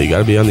 And yeah, you got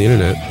to be on the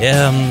internet.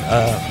 yeah,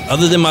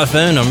 other than my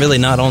phone, I'm really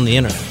not on the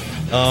internet.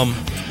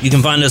 You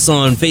can find us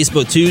on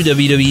Facebook too,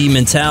 WWE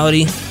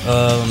Mentality.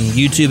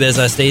 YouTube, as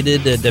I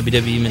stated,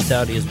 WWE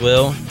Mentality as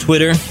well.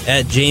 Twitter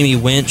at Jamie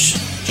Wentz,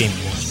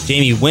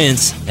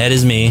 that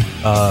is me,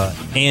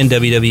 and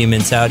WWE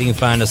Mentality. You can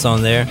find us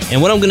on there.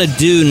 And what I'm going to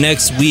do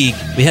next week,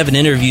 we have an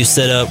interview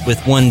set up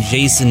with one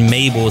Jason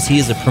Mabels. He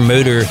is a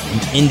promoter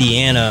in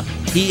Indiana.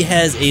 He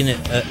has an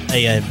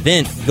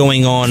event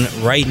going on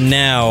right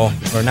now,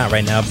 or not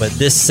right now, but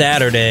this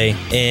Saturday,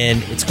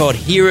 and it's called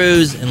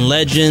Heroes and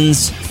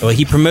Legends. Well,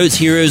 he promotes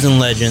Heroes and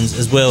Legends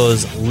as well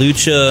as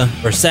Lucha,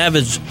 or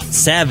Savage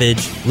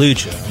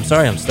Lucha. I'm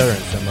sorry I'm stuttering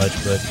so much,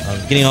 but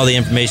I'm getting all the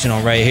information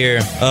on right here.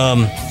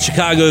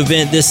 Chicago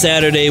event this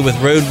Saturday with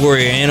Road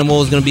Warrior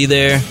Animal is going to be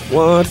there.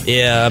 What?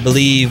 Yeah, I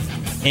believe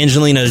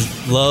Angelina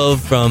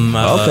Love from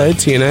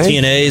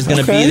TNA is going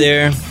to be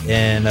there,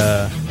 and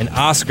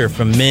Oscar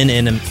from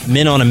Men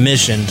on a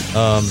Mission.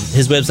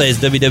 His website is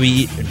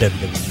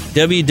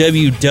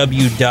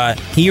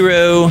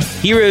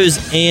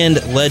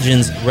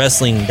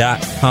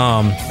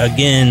www.heroesandlegendswrestling.com.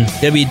 Again,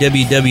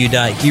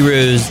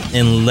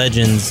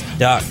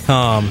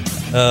 www.heroesandlegends.com.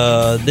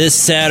 This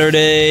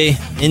Saturday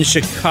in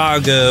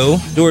Chicago,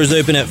 doors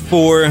open at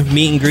 4,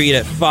 meet and greet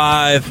at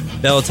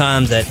 5, bell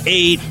times at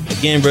 8.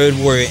 Again, Road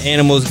Warrior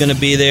Animal is going to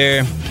be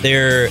there.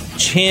 Their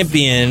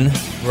champion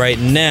right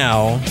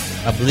now,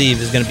 I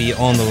believe, is going to be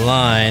on the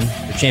line.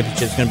 Their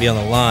championship is going to be on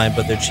the line,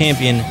 but their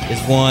champion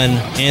is one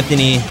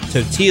Anthony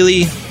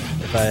Totili.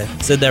 If I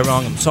said that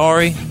wrong, I'm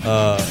sorry.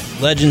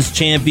 Legends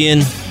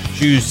champion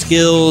Drew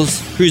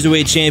Skills,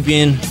 Cruiserweight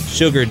champion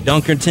Sugar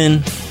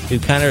Dunkerton, who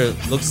kind of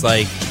looks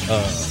like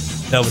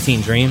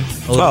Velveteen Dream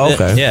a little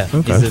bit. Okay. Yeah,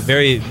 okay. He's a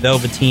very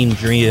Velveteen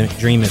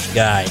Dreamish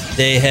guy.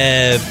 They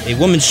have a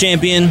women's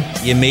champion,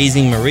 the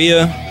Amazing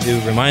Maria, who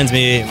reminds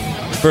me,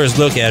 first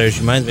look at her, she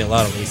reminds me a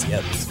lot of Lacey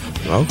Evans.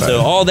 Okay. So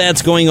all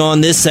that's going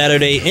on this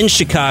Saturday in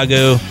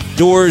Chicago.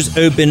 Doors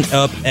open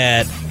up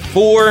at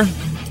 4.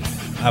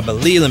 I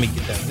believe, let me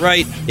get that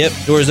right. Yep,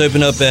 doors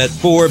open up at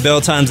 4, bell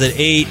times at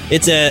 8.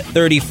 It's at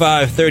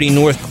 3530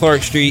 North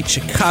Clark Street,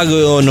 Chicago,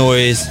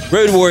 Illinois.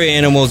 Road Warrior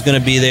Animal is going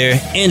to be there.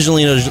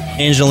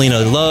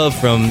 Angelina Love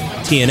from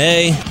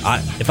TNA.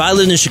 If I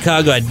lived in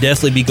Chicago, I'd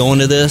definitely be going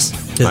to this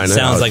because it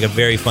sounds like a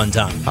very fun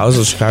time. I was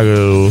in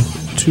Chicago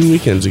 2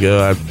 weekends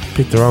ago. I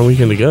picked the wrong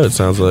weekend to go, it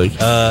sounds like.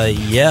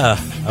 Yeah,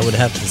 I would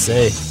have to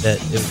say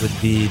that it would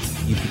be,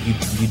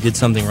 you did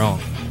something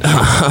wrong.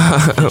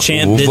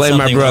 Champ we'll did blame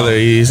my something brother. wrong.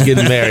 He's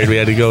getting married. We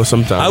had to go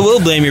sometime. I will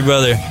blame your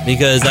brother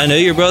because I know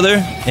your brother,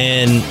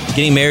 and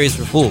getting married is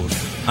for fools.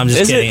 I'm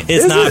just kidding.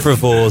 It's not for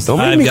fools. Don't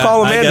make me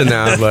call Amanda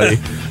now, buddy.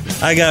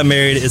 I got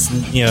married.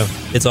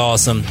 It's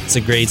awesome. It's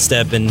a great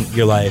step in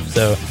your life.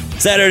 So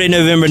Saturday,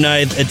 November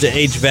 9th at the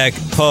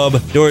HVAC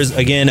Pub. Doors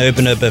again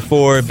open up at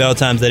 4. Bell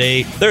times at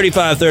 8.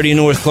 3530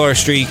 North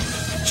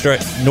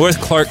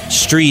Clark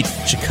Street,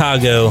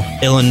 Chicago,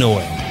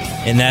 Illinois.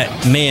 And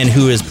that man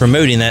who is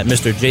promoting that,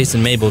 Mr.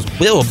 Jason Mabels,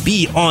 will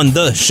be on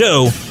the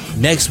show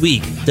next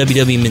week,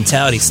 WWE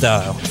Mentality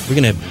style. We're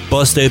going to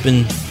bust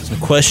open some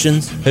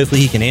questions.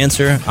 Hopefully he can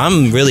answer.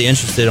 I'm really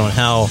interested on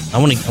how I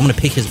want to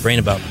pick his brain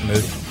about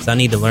promoting, because I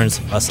need to learn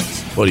some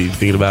lessons. What are you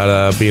thinking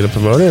about being a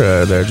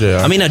promoter there, JR?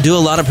 I mean, I do a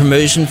lot of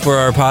promotion for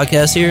our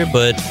podcast here,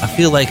 but I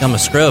feel like I'm a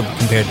scrub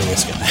compared to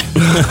this guy.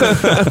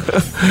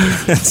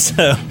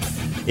 So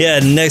Yeah,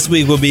 next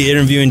week we'll be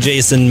interviewing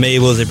Jason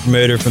Mabels, a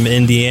promoter from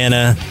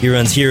Indiana. He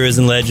runs Heroes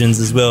and Legends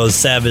as well as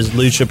Savage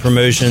Lucha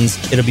Promotions.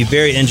 It'll be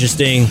very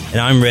interesting,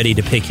 and I'm ready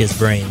to pick his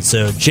brain.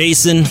 So,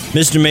 Jason,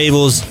 Mr.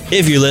 Mabels,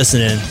 if you're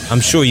listening, I'm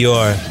sure you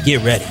are,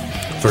 get ready.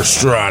 For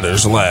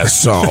Strider's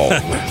last song.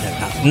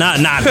 No.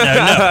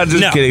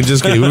 Just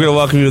kidding. We're going to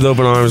welcome you with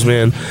open arms,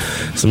 man.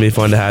 It's going to be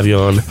fun to have you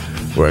on.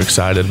 We're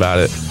excited about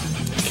it.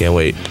 Can't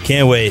wait.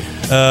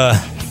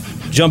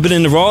 Jumping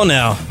into Raw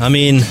now. I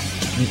mean,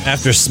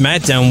 after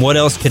SmackDown, what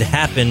else could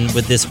happen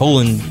with this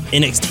whole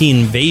NXT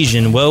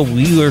invasion? Well,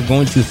 we are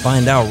going to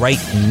find out right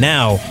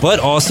now. But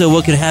also,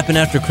 what could happen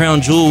after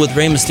Crown Jewel with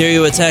Rey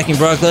Mysterio attacking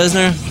Brock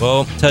Lesnar?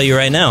 Well, I'll tell you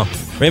right now.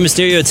 Rey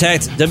Mysterio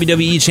attacked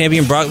WWE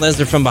Champion Brock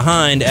Lesnar from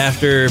behind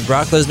after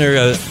Brock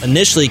Lesnar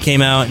initially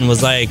came out and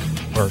was like,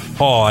 or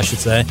Paul, I should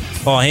say.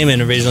 Paul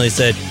Heyman originally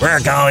said, "We're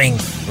going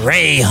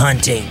Rey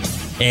hunting,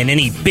 and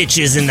any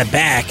bitches in the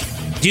back,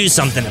 do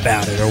something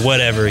about it," or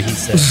whatever he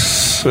said.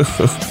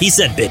 He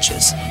said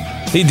bitches.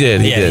 He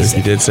did.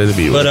 He did say the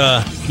B word.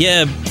 But,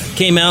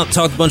 came out,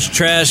 talked a bunch of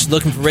trash,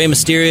 looking for Rey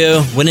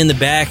Mysterio, went in the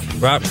back.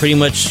 Brock pretty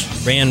much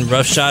ran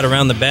roughshod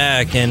around the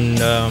back and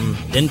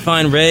didn't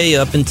find Rey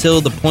up until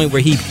the point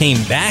where he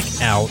came back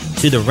out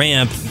to the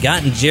ramp,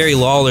 got in Jerry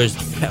Lawler's...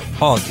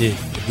 Paul, dude,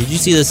 did you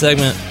see this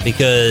segment?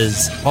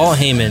 Because Paul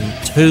Heyman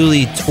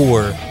totally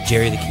tore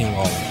Jerry the King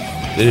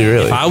Lawler. Did he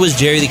really? If I was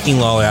Jerry the King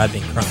Lawler, I'd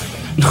been crying.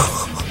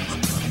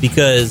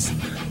 Because...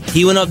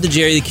 he went up to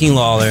Jerry the King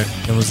Lawler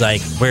and was like,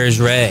 "Where's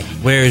Rey?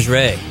 Where's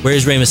Rey?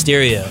 Where's Rey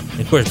Mysterio?"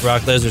 And of course,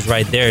 Brock Lesnar's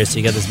right there, so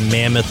you got this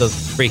mammoth of a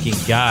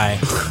freaking guy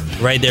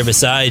right there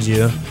beside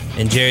you.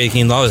 And Jerry the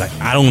King Lawler's like,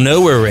 "I don't know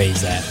where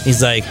Rey's at."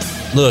 He's like,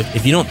 "Look,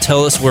 if you don't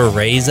tell us where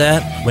Rey's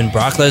at, when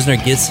Brock Lesnar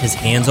gets his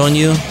hands on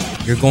you,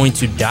 you're going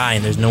to die,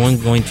 and there's no one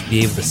going to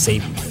be able to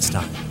save you this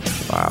time."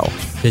 Wow.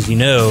 Because,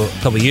 a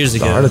couple years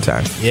ago... the heart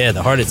attack. Yeah,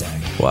 the heart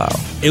attack. Wow.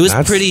 It was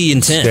pretty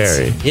intense.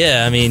 Scary.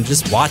 Yeah, I mean,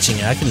 just watching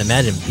it, I can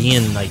imagine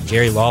being like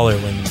Jerry Lawler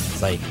when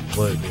it's like,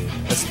 "What, dude?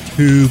 That's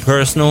too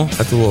personal."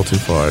 That's a little too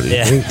far.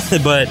 Yeah,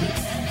 but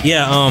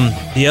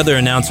the other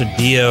announcer,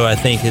 Dio, I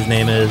think his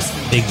name is,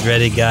 big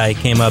dreaded guy,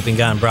 came up and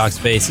got in Brock's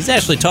face. He's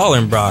actually taller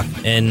than Brock,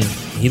 and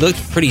he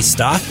looked pretty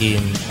stocky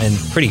and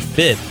pretty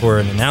fit for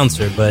an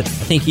announcer. But I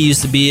think he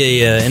used to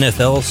be a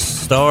NFL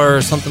star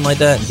or something like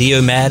that.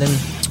 Dio Madden.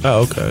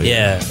 Oh, okay.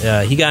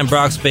 Yeah, he got in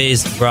Brock's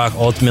face. Brock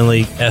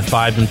ultimately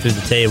F5'd him through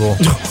the table.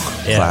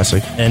 Yeah.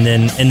 Classic. And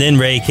then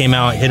Rey came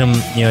out, hit him,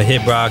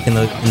 hit Brock in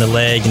the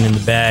leg and in the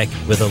back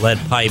with a lead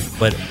pipe,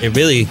 but it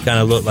really kind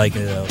of looked like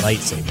a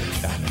lightsaber.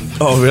 Kind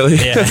of. Oh, really?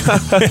 Yeah.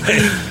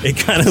 It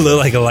kind of looked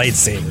like a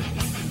lightsaber.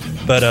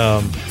 But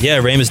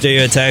Rey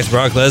Mysterio attacks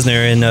Brock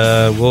Lesnar,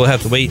 and we'll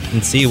have to wait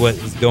and see what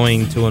is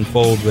going to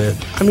unfold with.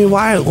 I mean,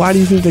 why do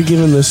you think they're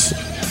giving this?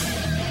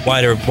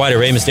 Why to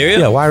Rey Mysterio?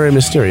 Yeah, why Rey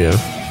Mysterio?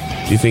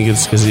 Do you think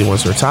it's because he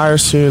wants to retire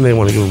soon? They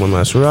want to give him one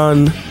last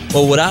run?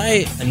 Well, what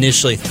I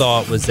initially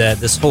thought was that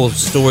this whole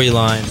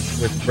storyline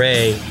with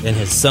Rey and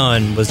his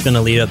son was going to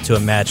lead up to a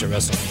match at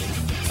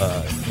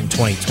WrestleMania in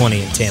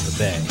 2020 in Tampa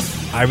Bay.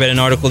 I read an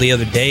article the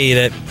other day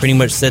that pretty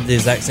much said the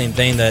exact same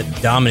thing,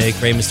 that Dominic,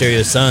 Rey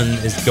Mysterio's son,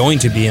 is going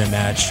to be in a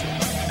match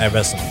at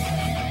WrestleMania.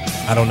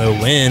 I don't know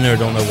when or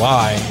don't know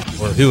why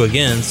or who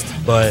against,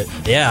 but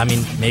yeah, I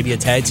mean, maybe a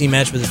tag team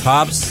match with his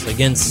pops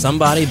against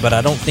somebody, but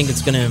I don't think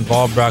it's going to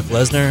involve Brock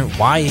Lesnar.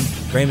 Why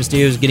Rey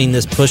Mysterio is getting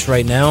this push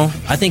right now?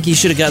 I think he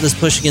should have got this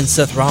push against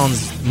Seth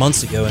Rollins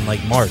months ago in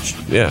like March.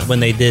 Yeah.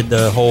 When they did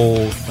the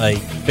whole like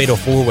Fatal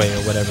 4-Way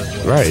or whatever it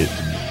was. Right.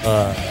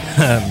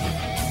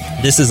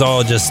 This is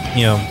all just,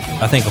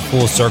 I think a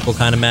full circle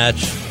kind of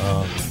match.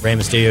 Rey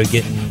Mysterio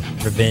getting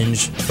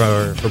revenge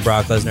for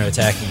Brock Lesnar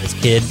attacking his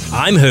kid.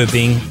 I'm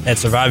hoping at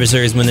Survivor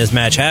Series, when this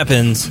match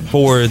happens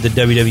for the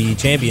WWE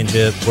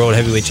Championship, World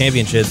Heavyweight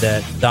Championship,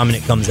 that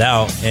Dominic comes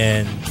out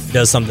and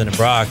does something to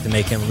Brock to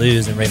make him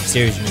lose and Rey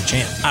Mysterio's your new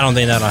champ. I don't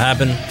think that'll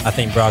happen. I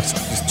think Brock's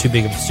just too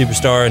big of a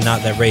superstar,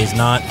 not that Rey's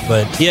not.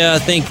 But yeah, I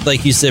think,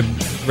 like you said,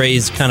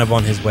 Rey's kind of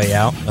on his way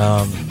out.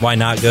 Why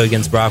not go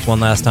against Brock one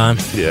last time?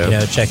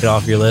 Yeah. Check it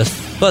off your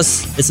list.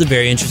 Plus, it's a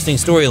very interesting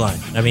storyline.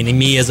 I mean,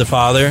 me as a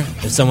father,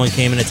 if someone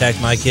came and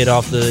attacked my kid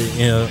off the,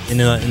 in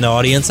the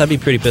audience, I'd be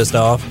pretty pissed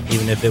off,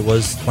 even if it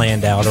was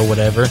planned out or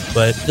whatever.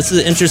 But it's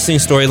an interesting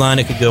storyline.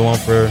 It could go on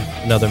for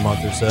another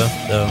month or so.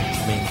 So,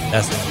 I mean,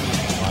 that's the only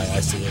reason why I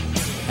see it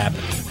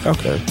happening.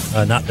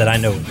 Okay. Not that I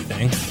know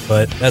anything,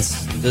 but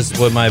this is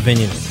what my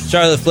opinion is.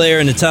 Charlotte Flair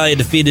and Natalya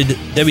defeated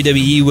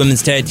WWE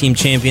Women's Tag Team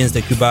Champions,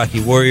 the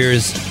Kubaki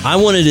Warriors. I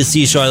wanted to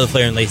see Charlotte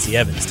Flair and Lacey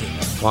Evans team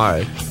up.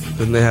 Why?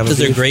 Didn't they have a beef?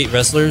 Because they're great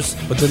wrestlers.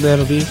 But didn't they have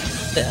a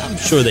beef? I'm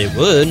sure they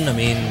would. I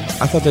mean...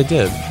 I thought they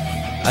did.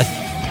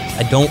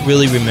 I don't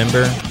really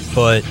remember,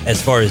 but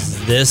as far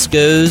as this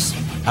goes,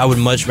 I would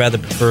much rather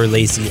prefer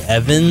Lacey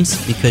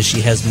Evans because she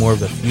has more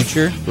of a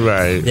future.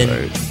 Right.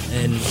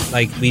 And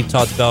like we've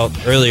talked about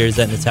earlier, is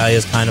that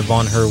Natalya's kind of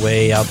on her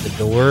way out the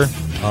door.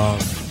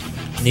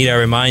 Need I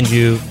remind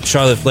you,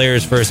 Charlotte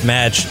Flair's first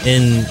match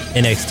in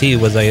NXT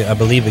was, I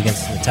believe,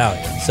 against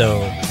Natalya.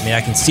 So, I mean,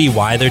 I can see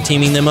why they're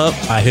teaming them up.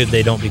 I hope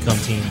they don't become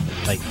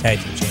tag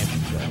team champions.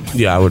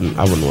 Yeah, I wouldn't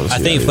want to see that. I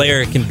think either.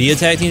 Flair can be a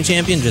tag team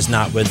champion, just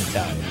not with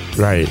Natalya.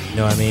 Right. You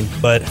know what I mean?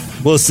 But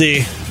we'll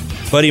see.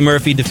 Buddy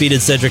Murphy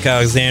defeated Cedric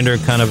Alexander,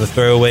 kind of a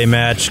throwaway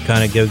match,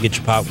 kind of go get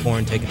your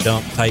popcorn, take a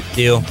dump type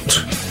deal.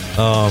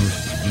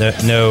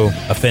 No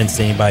offense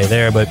to anybody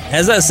there, but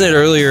as I said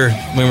earlier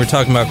when we were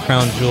talking about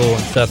Crown Jewel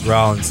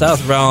and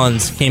Seth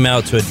Rollins came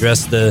out to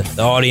address the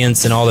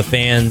audience and all the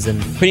fans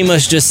and pretty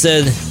much just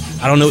said,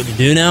 I don't know what to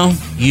do now.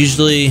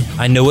 Usually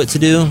I know what to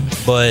do,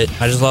 but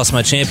I just lost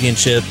my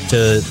championship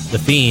to The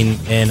Fiend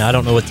and I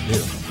don't know what to do.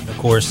 Of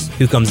course,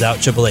 who comes out?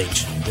 Triple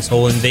H. This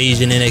whole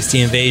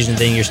NXT invasion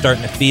thing, you're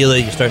starting to feel it.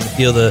 You're starting to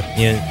feel the,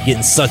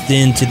 getting sucked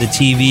into the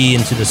TV,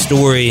 into the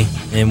story.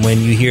 And when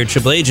you hear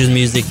Triple H's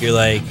music, you're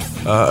like,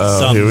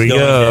 uh-oh, here we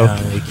go.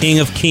 Down. The King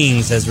of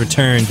Kings has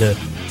returned to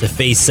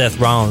face Seth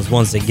Rollins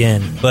once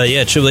again. But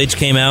yeah, Triple H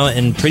came out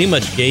and pretty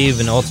much gave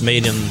an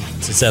ultimatum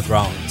to Seth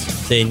Rollins,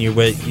 saying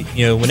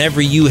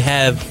whenever you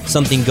have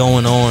something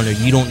going on or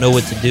you don't know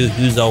what to do,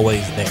 who's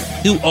always there?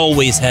 Who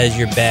always has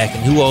your back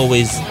and who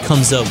always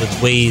comes up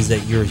with ways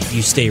that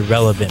you stay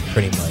relevant?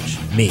 Pretty much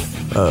me.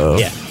 Uh-oh.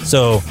 Yeah.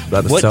 So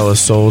about to sell his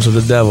soul to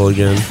the devil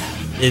again.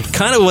 It's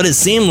kind of what it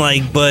seemed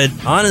like, but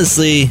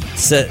honestly,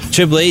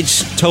 Triple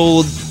H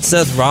told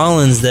Seth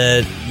Rollins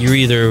that you're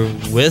either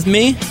with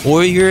me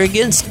or you're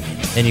against me.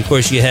 And of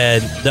course, you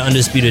had the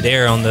Undisputed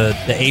Era on the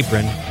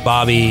apron.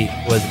 Bobby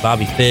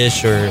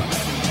Fish or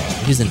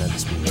who's in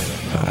Undisputed Era?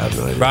 I have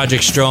no idea.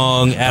 Roderick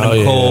Strong,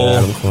 Adam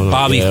Cole,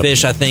 Bobby yep.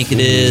 Fish, I think it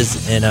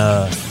is, and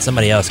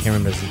somebody else, can't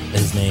remember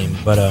his name,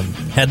 but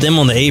had them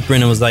on the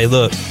apron and was like,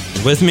 look,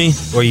 you're with me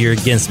or you're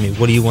against me.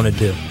 What do you want to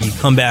do? You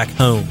come back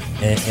home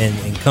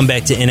and come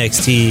back to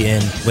NXT,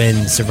 and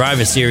when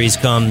Survivor Series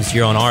comes,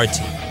 you're on our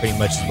team. Pretty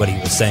much is what he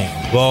was saying.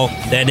 Well,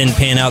 that didn't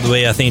pan out the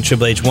way I think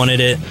Triple H wanted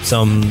it.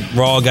 Some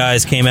Raw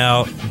guys came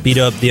out, beat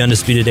up the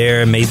Undisputed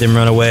Era, made them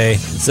run away.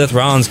 Seth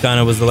Rollins kind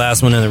of was the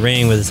last one in the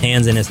ring with his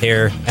hands in his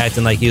hair,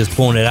 acting like he was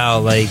pulling it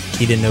out like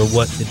he didn't know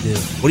what to do.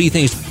 What do you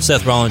think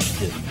Seth Rollins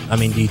should do? I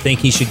mean, do you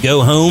think he should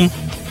go home?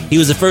 He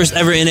was the first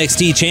ever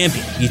NXT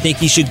champion. Do you think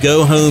he should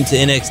go home to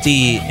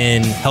NXT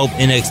and help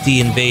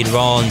NXT invade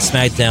Raw and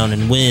SmackDown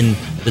and win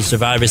the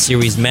Survivor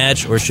Series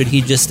match, or should he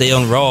just stay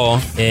on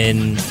Raw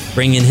and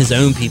bring in his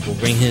own people,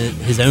 bring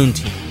his own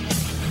team?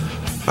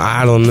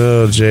 I don't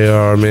know,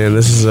 JR, man.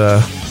 This is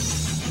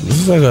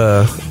like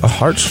a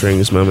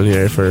heartstrings moment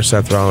here for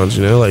Seth Rollins.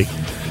 Like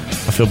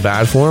I feel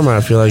bad for him. I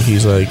feel like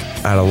he's like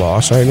at a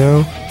loss right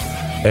now.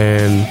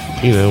 And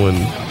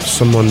when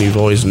someone you've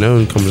always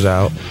known comes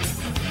out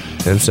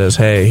and says,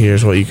 "Hey,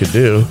 here's what you could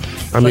do."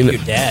 I mean, like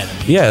your dad.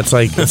 Yeah, it's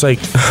like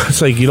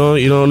you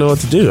don't know what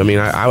to do. I mean,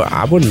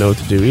 I wouldn't know what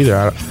to do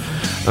either.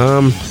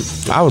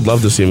 I would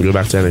love to see him go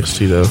back to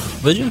NXT though.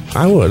 Would you?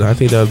 I would. I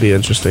think that would be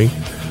interesting.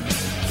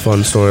 Fun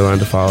storyline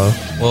to follow.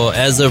 Well,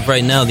 as of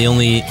right now, the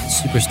only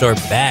superstar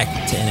back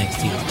to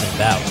NXT has been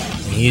Balor.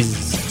 And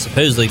he's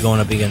supposedly going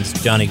up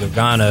against Johnny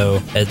Gargano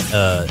at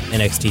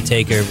NXT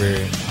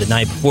TakeOver the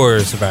night before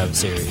Survivor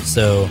Series.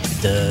 So,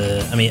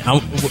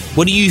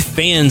 what do you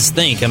fans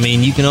think? I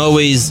mean, you can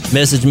always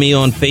message me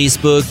on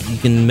Facebook. You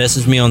can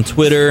message me on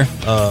Twitter.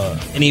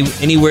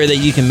 Anywhere that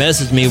you can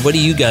message me. What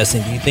do you guys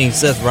think? Do you think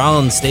Seth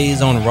Rollins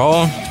stays on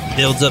Raw?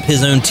 Builds up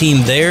his own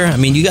team there? I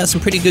mean, you got some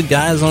pretty good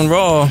guys on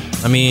Raw.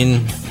 I mean,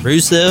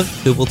 Rusev,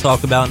 who we'll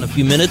talk about in a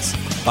few minutes.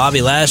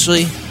 Bobby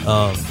Lashley.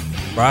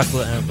 Brock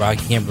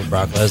can't be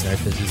Brock Lesnar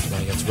because he's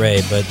going against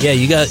Ray, but yeah,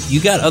 you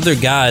got other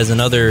guys and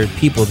other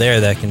people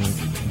there that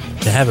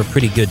have a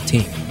pretty good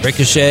team.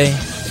 Ricochet,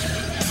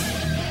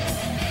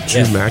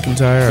 Drew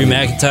McIntyre,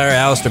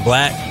 Aleister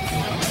Black.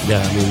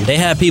 Yeah, I mean, they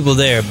have people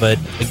there, but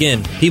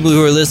again, people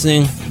who are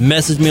listening,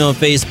 message me on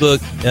Facebook,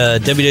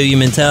 WWE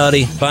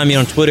Mentality. Find me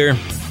on Twitter,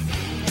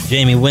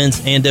 Jamie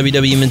Wentz and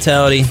WWE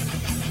Mentality.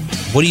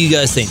 What do you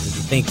guys think?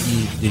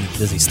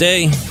 Does he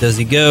stay? Does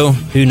he go?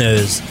 Who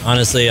knows?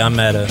 Honestly, I'm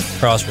at a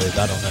crossroads.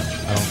 I don't know.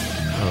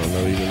 I don't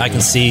know either. I can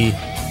see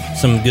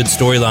some good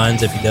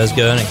storylines if he does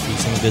go, and I can see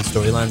some good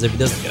storylines if he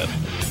doesn't go.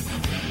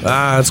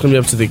 It's going to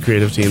be up to the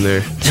creative team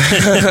there.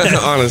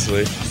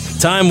 Honestly.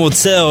 Time will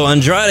tell.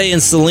 Andrade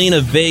and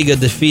Selena Vega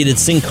defeated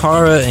Sin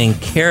Cara and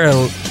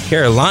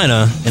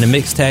Carolina in a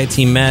mixed tag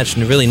team match,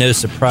 and really no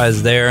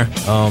surprise there.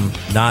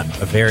 Not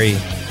a very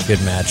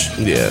good match.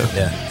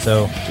 Yeah.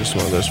 So just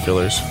one of those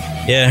fillers.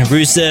 Yeah,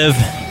 Rusev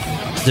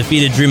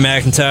defeated Drew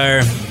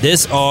McIntyre.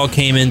 This all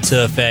came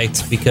into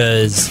effect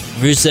because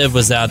Rusev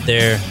was out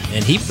there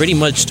and he pretty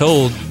much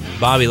told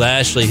Bobby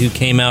Lashley, who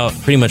came out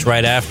pretty much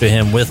right after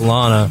him with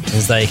Lana,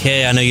 is like,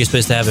 hey, I know you're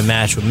supposed to have a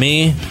match with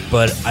me,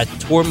 but I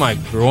tore my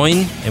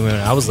groin. And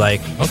I was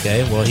like,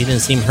 okay, well, he didn't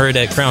seem hurt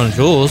at Crown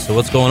Jewel, so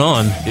what's going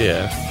on?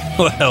 Yeah.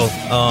 Well,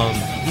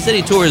 he said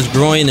he tore his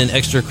groin in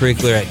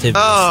extracurricular activities.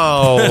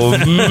 Oh,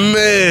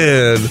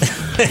 man.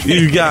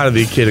 You gotta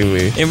be kidding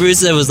me. And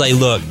Rusev was like,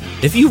 look,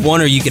 if you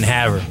want her, you can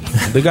have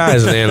her. The guy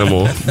is an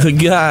animal. The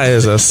guy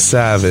is a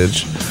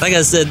savage. Like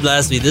I said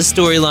last week, this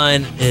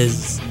storyline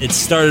it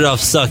started off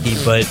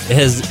sucky, but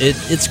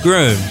it's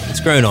grown. It's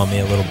grown on me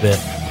a little bit.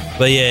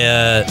 But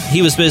yeah,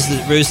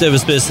 Rusev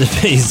was supposed to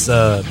face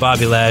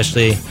Bobby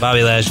Lashley.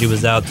 Bobby Lashley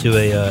was out to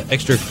a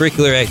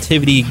extracurricular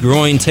activity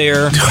groin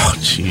tear. Oh,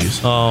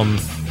 jeez.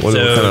 What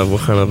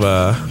kind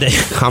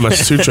of Kama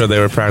Sutra they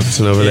were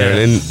practicing over there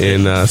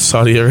in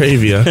Saudi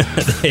Arabia?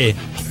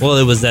 Well,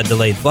 it was that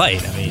delayed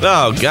flight. I mean,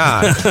 oh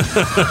God.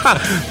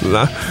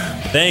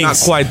 Thanks.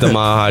 Not quite the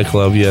Mile High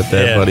Club yet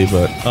there, buddy,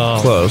 but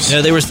close.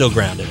 Yeah, they were still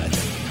grounded, I think.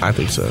 I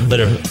think so.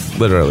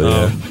 Literally,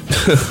 yeah.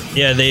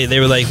 Yeah, they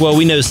were like, well,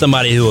 we know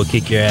somebody who will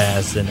kick your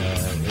ass, and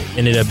it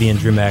ended up being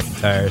Drew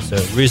McIntyre. So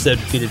Rusev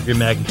defeated Drew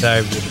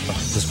McIntyre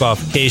with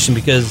disqualification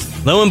because,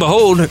 lo and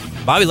behold,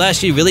 Bobby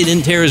Lashley really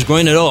didn't tear his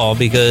groin at all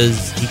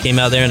because he came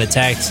out there and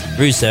attacked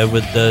Rusev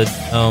with the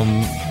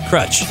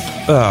crutch.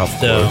 Oh, of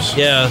course.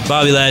 Yeah,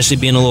 Bobby Lashley,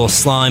 being a little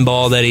slime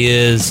ball that he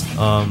is,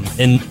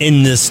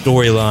 in this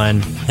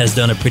storyline, has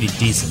done a pretty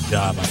decent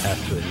job, I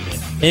have to admit.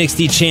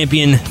 NXT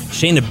champion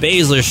Shayna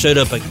Baszler showed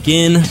up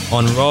again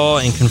on Raw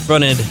and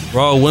confronted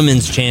Raw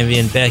Women's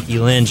Champion Becky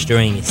Lynch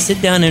during a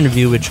sit-down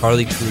interview with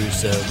Charlie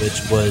Caruso, which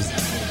was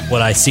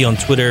what I see on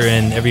Twitter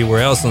and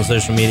everywhere else on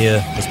social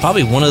media was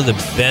probably one of the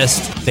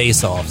best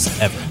face-offs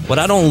ever. What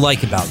I don't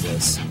like about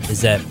this is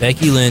that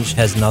Becky Lynch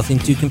has nothing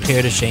to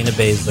compare to Shayna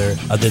Baszler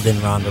other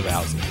than Ronda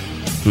Rousey.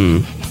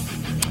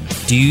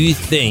 Do you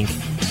think,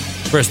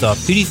 first off,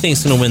 who do you think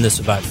is going to win this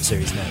Survivor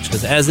Series match?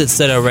 Because as it's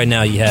set up right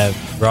now, you have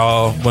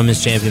Raw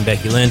Women's Champion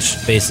Becky Lynch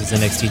faces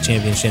NXT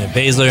Champion Shayna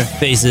Baszler,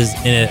 faces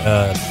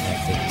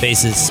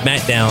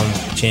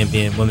SmackDown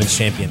Champion, Women's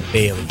Champion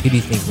Bayley. Who do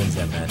you think wins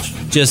that match?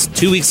 Just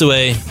 2 weeks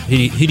away,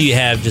 who do you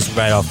have just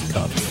right off the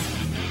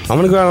cuff? I'm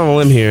going to go out on a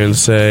limb here and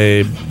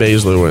say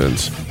Baszler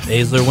wins.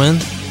 Baszler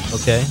wins?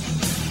 Okay.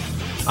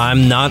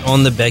 I'm not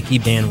on the Becky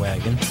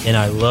bandwagon, and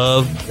I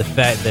love the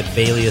fact that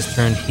Bayley has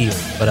turned heel,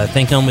 but I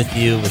think I'm with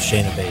you with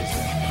Shayna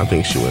Baszler. I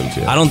think she wins,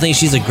 yeah. I don't think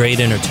she's a great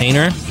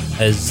entertainer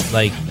as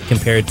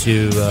compared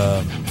to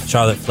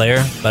Charlotte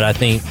Flair, but I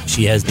think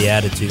she has the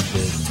attitude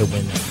to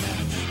win that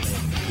match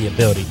and the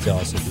ability to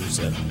also do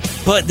so.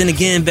 But then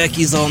again,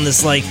 Becky's on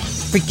this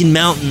freaking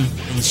mountain,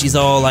 and she's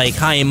all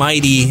high and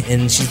mighty,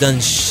 and she's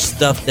done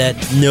stuff that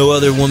no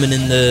other woman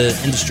in the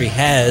industry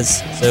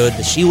has. So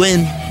does she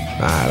win?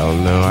 I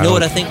don't know. You know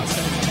what I think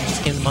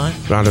just came to mind?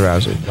 Ronda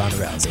Rousey. Ronda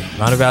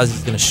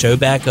Rousey's going to show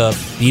back up,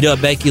 beat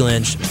up Becky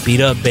Lynch,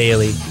 beat up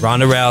Bayley.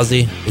 Ronda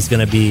Rousey is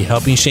going to be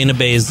helping Shayna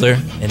Baszler.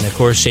 And, of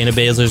course, Shayna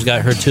Baszler's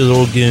got her two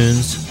little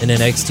goons in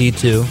NXT,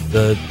 too.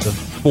 The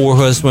four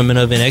horsewomen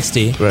of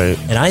NXT. Right.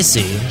 And I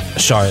see a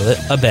Charlotte,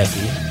 a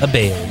Becky, a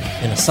Bayley,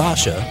 and a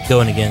Sasha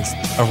going against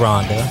a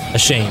Ronda, a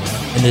Shayna,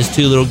 and there's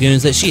two little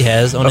goons that she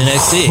has on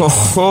NXT.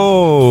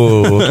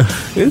 Oh,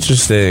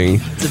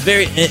 interesting. It's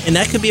and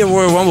that could be a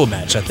Royal Rumble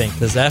match, I think,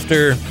 because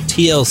after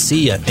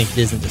TLC, I think it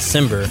is in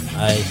December,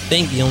 I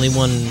think the only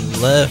one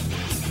left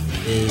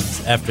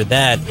after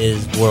that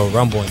is Royal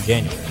Rumble in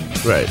January.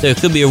 Right. So it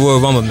could be a Royal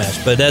Rumble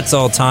match, but that's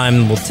all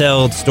time will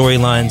tell.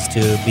 Storylines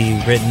to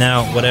be written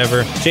out,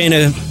 whatever.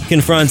 Shayna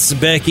confronts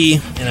Becky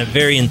in a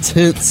very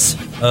intense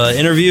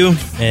interview,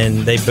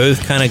 and they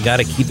both kind of got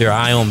to keep their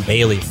eye on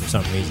Bayley for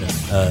some reason.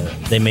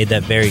 They made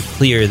that very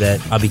clear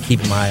that I'll be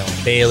keeping my eye on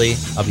Bayley.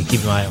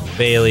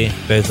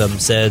 Both of them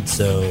said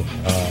so.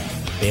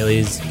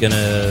 Bayley's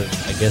gonna,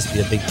 I guess, be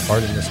a big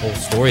part in this whole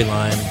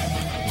storyline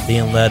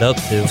being led up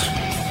to.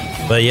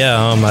 But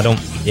yeah,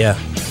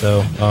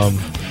 So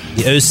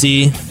the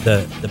OC,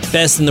 the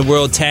best in the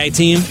world tag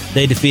team,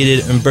 they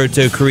defeated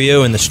Humberto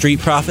Carrillo and the Street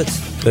Profits.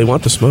 They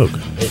want the smoke.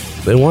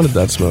 They wanted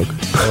that smoke.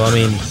 Well, I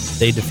mean,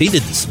 they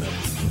defeated the smoke,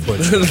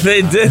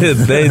 unfortunately.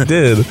 They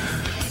did.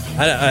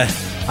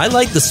 I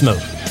like the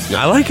smoke.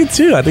 I like it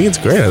too. I think it's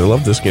great. I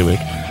love this gimmick.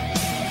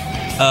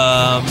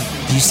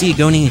 Do you see it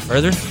going any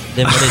further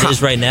than what it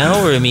is right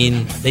now? Or, I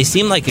mean, they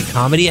seem like a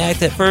comedy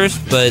act at first,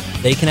 but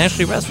they can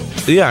actually wrestle.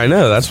 Yeah, I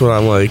know. That's what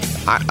I'm like.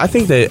 I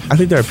think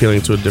they're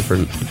appealing to a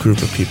different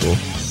group of people.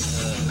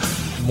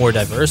 More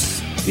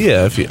diverse?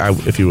 Yeah,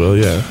 if you will,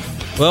 yeah.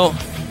 Well,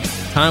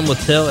 time will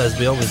tell, as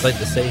we always like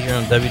to say here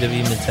on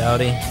WWE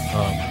Mentality.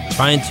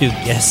 Trying to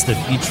guess the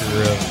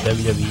future of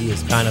WWE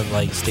is kind of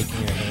like sticking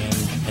your hand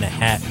in a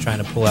hat trying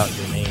to pull out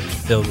your name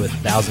filled with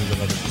thousands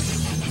of other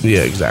people.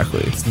 Yeah,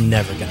 exactly. It's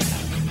never going to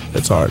happen.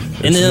 It's hard.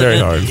 It's very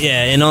hard.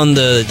 Yeah, and on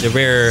the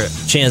rare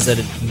chance that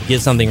you get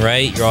something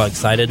right, you're all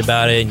excited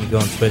about it, and you go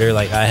on Twitter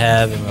like I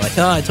have, and we're like,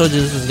 oh, I told you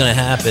this was going to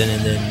happen,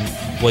 and then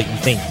what you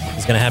think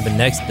is going to happen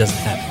next doesn't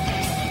happen.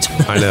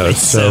 I know,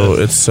 it's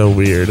so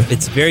weird.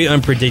 It's very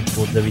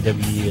unpredictable,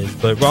 WWE is.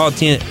 But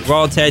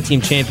Raw Tag Team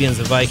Champions,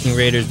 the Viking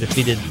Raiders,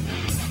 defeated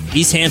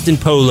East Hampton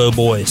Polo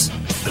Boys.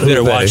 You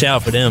better watch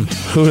out for them.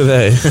 Who are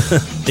they?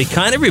 They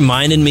kind of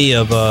reminded me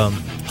of,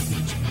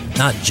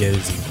 not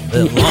Josie,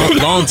 but a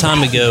long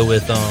time ago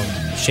with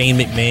Shane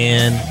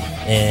McMahon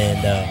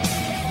and...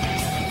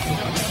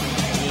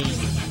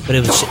 but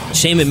it was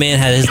Shane McMahon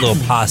had his little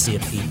posse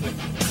of people.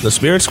 The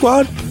Spirit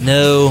Squad?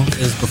 No, it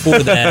was before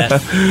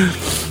that.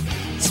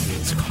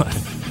 Spirit Squad.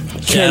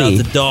 Shout out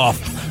to Dolph.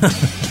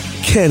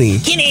 Kenny.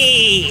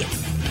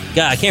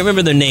 God, I can't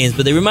remember their names,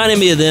 but they reminded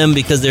me of them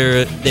because they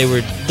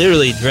were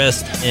literally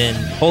dressed in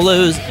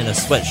polos and a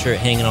sweatshirt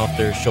hanging off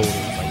their shoulders,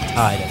 like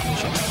tied at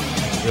the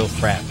chest. Like real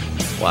frat.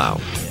 Wow.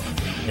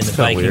 Yeah. And the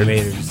Viking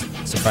Raiders,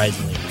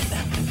 surprisingly, won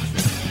that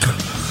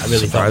match. I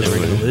really thought they were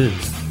going to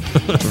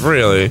lose.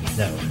 Really?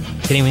 No.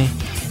 Kidding me?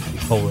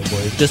 Polo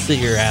boys. Just sit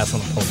your ass on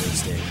a polo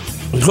stick.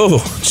 Oh,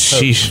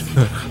 sheesh.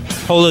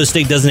 Polo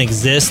stick doesn't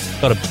exist. It's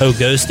called a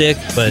pogo stick,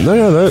 but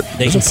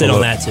they can sit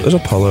on that too. There's a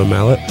polo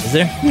mallet. Is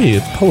there?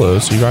 Yeah, it's polo,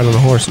 so you ride on a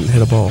horse and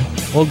hit a ball.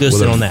 We'll go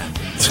sit on that.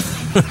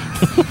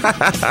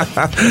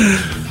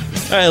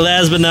 All right,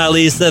 last but not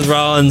least, Seth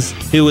Rollins,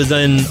 who was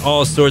in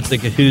all sorts of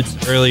cahoots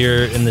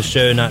earlier in the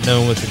show, not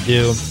knowing what to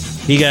do.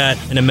 He got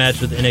in a match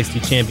with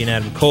NXT champion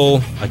Adam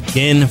Cole,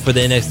 again for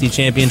the NXT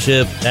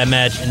championship. That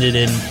match ended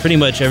in pretty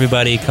much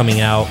everybody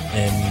coming out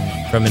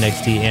and from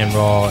NXT and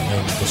Raw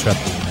and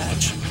disrupting the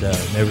match. So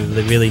there was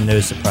really no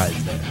surprise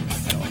there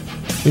at all.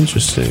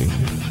 Interesting.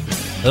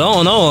 But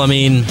all in all, I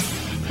mean,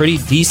 pretty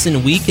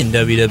decent week in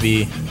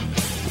WWE.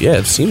 Yeah,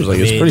 it seems like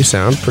it's pretty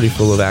sound, pretty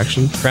full of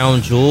action.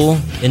 Crown Jewel,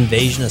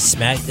 Invasion of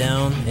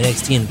SmackDown,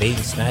 NXT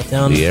Invasion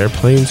SmackDown. The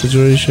airplane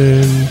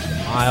situation.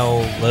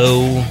 Mile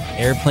low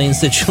airplane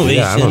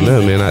situation. Yeah, I don't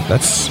know, man.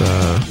 That's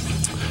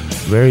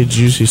very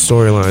juicy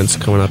storylines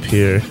coming up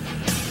here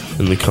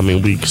in the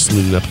coming weeks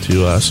leading up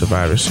to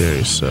Survivor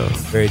Series. So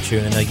very true.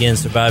 And again,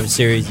 Survivor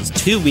Series is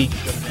 2 weeks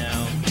from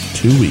now.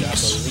 2 weeks.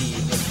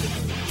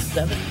 I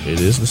believe. 7th? It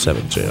is the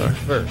 7th, JR.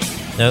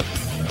 First. Nope.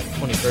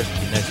 21st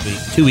will be next week.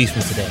 2 weeks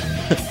from today.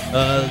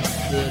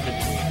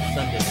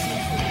 Sunday.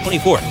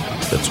 24th.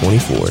 The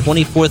 24th.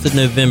 24th of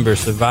November,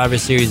 Survivor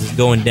Series is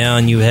going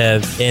down. You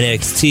have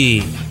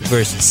NXT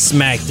versus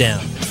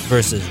SmackDown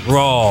versus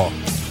Raw.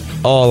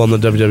 All on the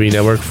WWE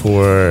Network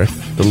for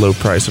the low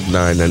price of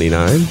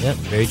 $9.99. Yep,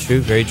 very true,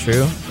 very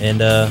true.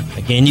 And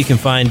again, you can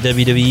find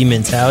WWE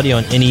Mentality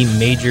on any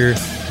major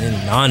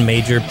and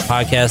non-major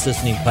podcast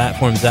listening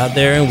platforms out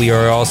there. We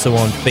are also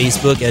on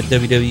Facebook at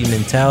WWE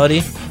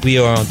Mentality. We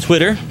are on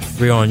Twitter.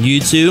 We're on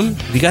YouTube.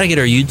 We got to get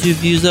our YouTube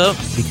views up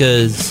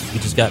because we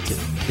just got to.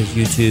 Because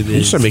YouTube is...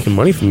 You start making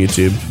money from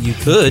YouTube. You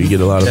could. You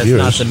get a lot of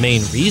viewers. That's not the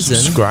main reason.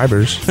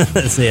 Subscribers.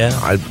 Yeah.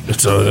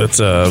 It's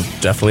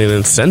definitely an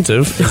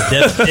incentive.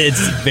 It's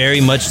very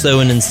much so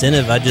an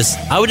incentive. I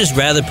would just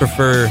rather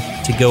prefer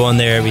to go on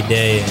there every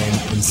day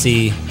and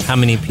see how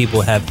many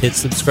people have hit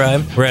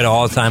subscribe. We're at an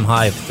all-time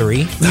high of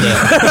 3. So.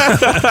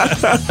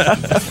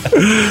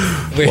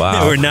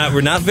 Wow.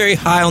 We're not very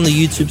high on the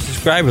YouTube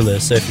subscriber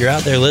list. So if you're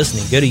out there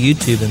listening, go to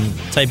YouTube and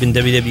type in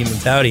WWE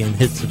Mentality and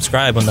hit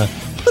subscribe on the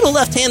little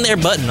left-hand there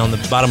button on the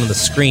bottom of the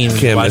screen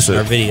when you're watching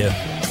our video.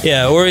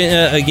 Yeah, or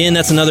again,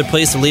 that's another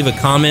place to leave a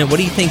comment. What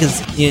do you think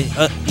is,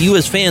 you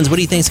as fans, what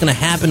do you think is going to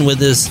happen with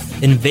this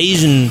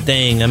invasion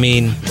thing? I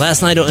mean,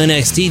 last night on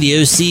NXT, the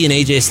OC and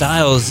AJ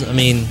Styles, I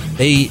mean,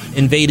 they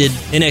invaded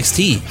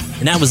NXT,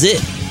 and that was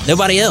it.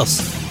 Nobody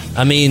else.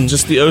 I mean...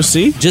 Just the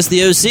OC? Just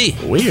the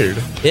OC.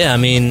 Weird. Yeah, I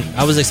mean,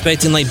 I was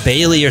expecting, like,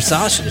 Bayley or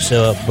Sasha to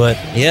show up, but,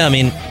 yeah, I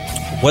mean...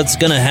 What's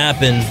going to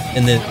happen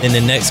in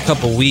the next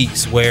couple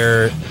weeks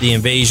where did the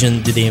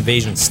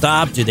invasion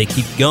stop? Do they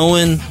keep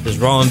going? Does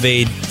Raw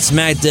invade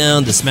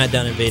SmackDown? Does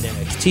SmackDown invade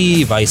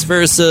NXT? Vice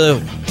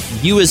versa?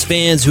 You as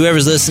fans,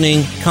 whoever's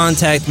listening,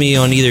 contact me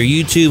on either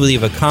YouTube,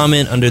 leave a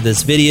comment under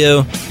this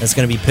video. That's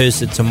going to be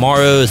posted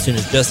tomorrow as soon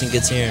as Justin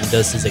gets here and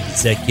does his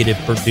executive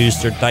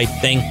producer type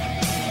thing.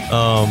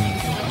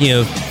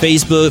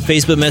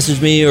 Facebook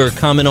message me or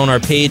comment on our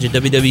page at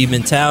WWE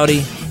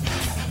Mentality.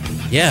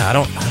 Yeah, I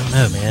don't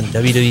know, man.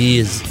 WWE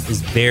is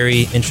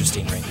very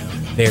interesting right now.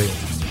 Very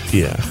interesting.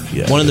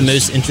 Yeah. One of the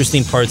most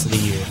interesting parts of the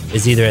year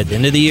is either at the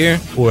end of the year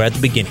or at the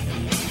beginning of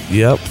the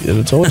year. Yep, and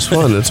it's always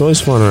fun. It's always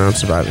fun around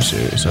Survivor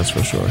Series, that's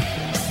for sure.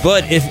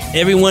 But if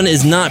everyone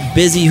is not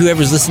busy,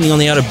 whoever's listening on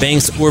the Outer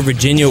Banks or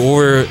Virginia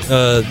or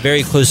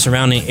very close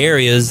surrounding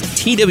areas,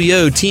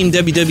 TWO, Team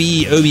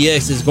WWE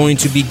OBX, is going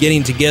to be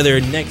getting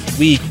together next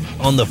week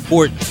on the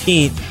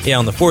 14th. Yeah,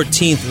 on the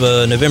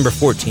 14th, November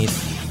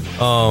 14th.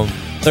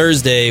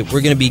 Thursday,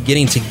 we're going to be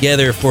getting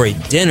together for a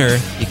dinner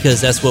because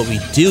that's what we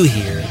do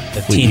here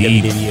at Team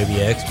WWE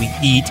OBX. We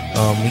eat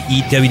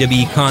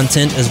WWE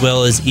content as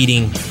well as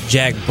eating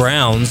Jack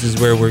Brown's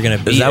is where we're going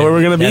to be. Is that where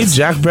we're going to be?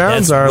 Jack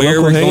Brown's, our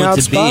local hangout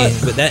spot?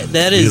 But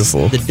that is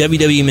beautiful. The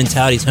WWE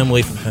Mentality's home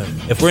away from home.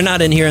 If we're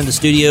not in here in the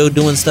studio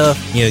doing stuff,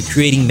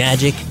 creating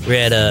magic,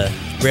 we're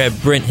at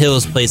Brent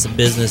Hill's place of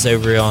business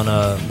over on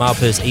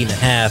milepost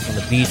 8.5 on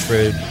the Beach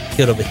Road,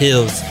 Kildover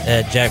Hills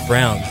at Jack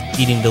Brown's,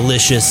 eating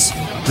delicious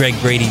Greg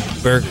Brady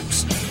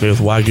burgers. With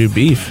Wagyu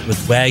beef. With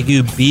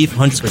Wagyu beef,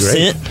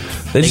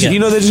 100%. They just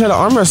had an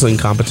arm wrestling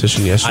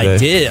competition yesterday. I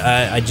did.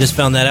 I just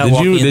found that out.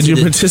 Did you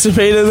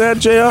participate in that,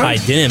 JR? I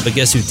didn't, but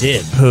guess who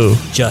did? Who?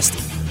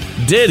 Justin.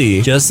 Did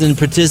he? Justin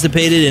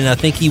participated, and I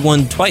think he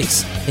won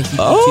twice. I think he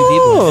beat 2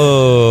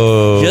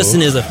 people.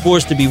 Justin is a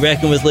force to be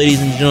reckoned with,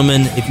 ladies and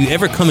gentlemen. If you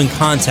ever come in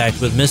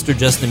contact with Mr.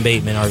 Justin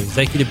Bateman, our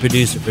executive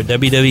producer for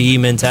WWE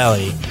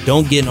Mentality,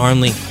 don't get an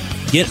arm length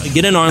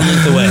Get an arm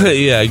length away.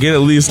 Yeah, get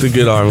at least a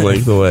good arm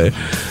length away.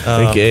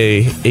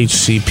 AKA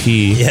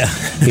HCP. Yeah.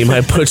 He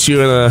might put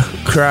you in a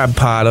crab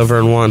pot over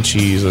in One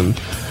Cheese and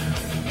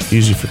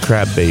use you for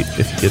crab bait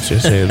if he gets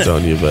his hands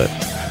on you, but...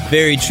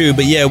 Very true.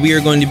 But yeah, we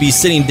are going to be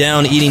sitting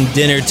down, eating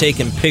dinner,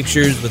 taking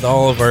pictures with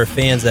all of our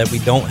fans that we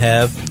don't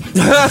have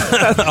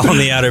on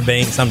the Outer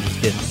Banks. I'm just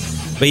kidding.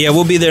 But yeah,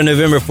 we'll be there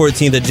November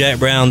 14th at Jack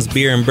Brown's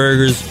Beer and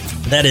Burgers.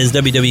 That is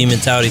WWE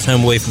Mentality's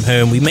home away from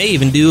home. We may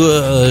even do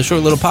a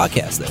short little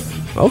podcast there.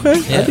 Okay,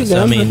 Yeah, I'd be so,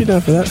 down. I mean, I'd be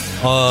down for that.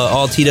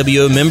 All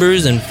TWO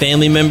members and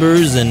family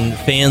members and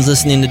fans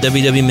listening to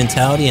WWE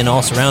Mentality in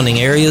all surrounding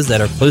areas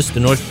that are close to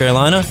North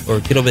Carolina or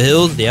Kittleville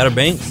Hills, the Outer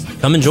Banks,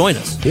 come and join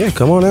us. Yeah,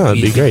 come on out.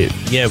 It'd be great.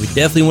 Yeah, we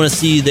definitely want to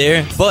see you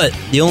there. But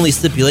the only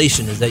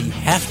stipulation is that you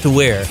have to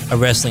wear a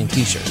wrestling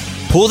t-shirt.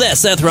 Pull that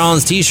Seth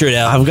Rollins t-shirt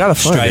out. I've got to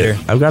find Strider.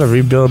 it. I've got to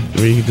rebuild,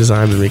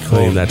 redesign, and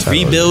reclaim that title.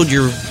 Rebuild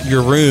your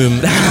room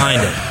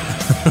behind it.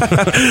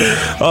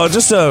 Oh,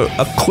 just a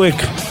quick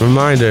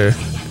reminder,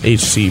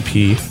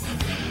 HCP.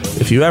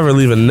 If you ever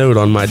leave a note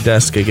on my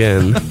desk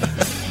again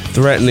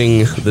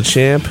threatening the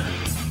champ,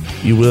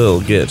 you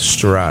will get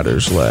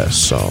Strider's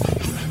last song.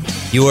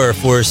 You are a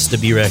force to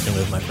be reckoned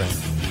with, my friend.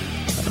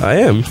 I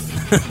am.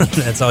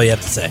 That's all you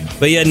have to say.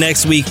 But yeah,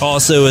 next week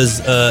also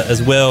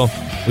as well,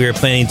 we are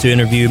planning to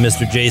interview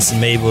Mr. Jason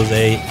Mabels,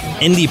 a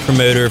indie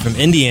promoter from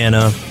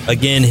Indiana.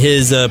 Again,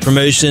 his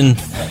promotion,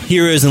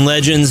 Heroes and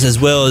Legends, as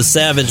well as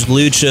Savage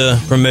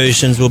Lucha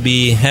Promotions, will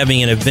be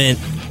having an event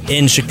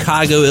in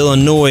Chicago,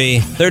 Illinois,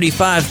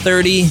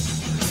 3530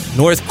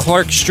 North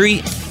Clark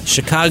Street,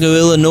 Chicago,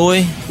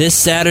 Illinois. This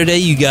Saturday,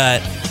 you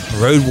got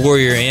Road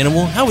Warrior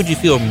Animal. How would you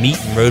feel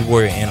meeting Road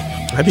Warrior Animal?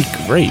 That'd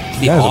be great.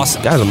 Be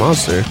awesome. Guy's a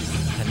monster.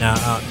 Now,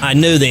 I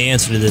know the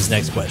answer to this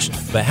next question,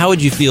 but how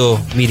would you feel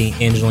meeting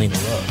Angelina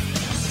Love?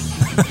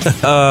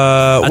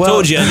 I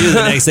told you I knew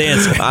the next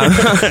answer.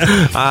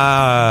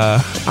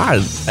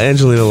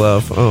 Angelina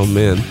Love. Oh,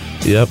 man.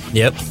 Yep.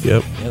 Yep.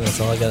 Yep. Yeah, that's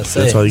all I gotta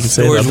say. That's all you can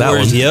say about that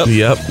one. Yep.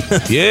 Yep.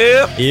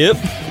 Yep. Yep.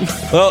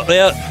 Well,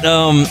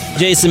 yeah.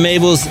 Jason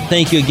Mabels,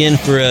 thank you again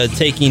for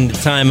taking the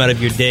time out of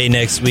your day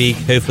next week.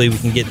 Hopefully, we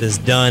can get this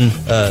done.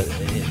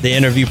 The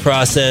interview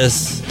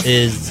process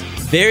is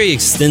very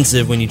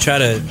extensive when you try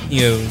to,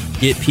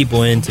 get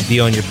people in to be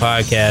on your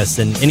podcast.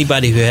 And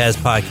anybody who has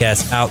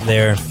podcasts out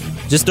there,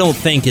 just don't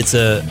think it's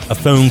a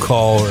phone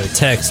call or a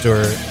text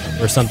or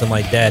something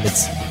like that.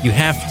 You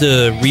have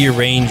to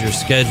rearrange your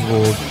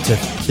schedule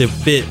to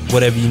fit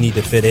whatever you need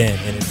to fit in,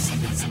 and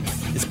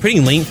it's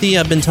pretty lengthy.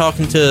 I've been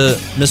talking to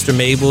Mr.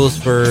 Mabels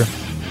for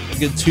a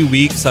good 2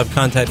 weeks. I've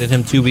contacted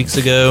him 2 weeks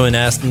ago and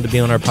asked him to be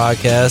on our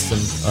podcast,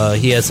 and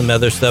he has some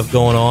other stuff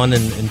going on,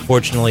 and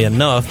fortunately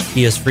enough,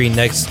 he is free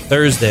next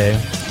Thursday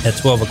at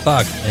 12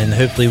 o'clock, and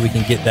hopefully we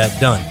can get that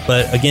done.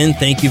 But again,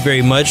 thank you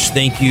very much.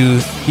 Thank you,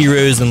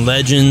 Heroes and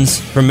Legends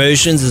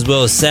Promotions, as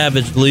well as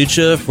Savage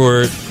Lucha,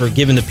 for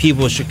giving the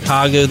people of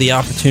Chicago the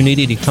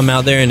opportunity to come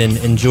out there and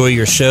enjoy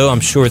your show. I'm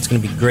sure it's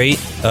going to be great.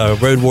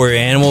 Road Warrior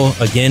Animal,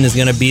 again, is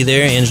going to be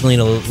there.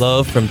 Angelina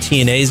Love from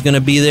TNA is going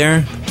to be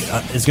there.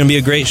 It's going to be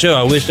a great show.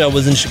 I wish I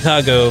was in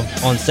Chicago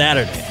on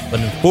Saturday, but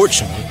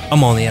unfortunately,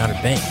 I'm on the Outer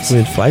Banks. I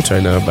mean, flights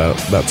right now about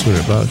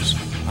 $200.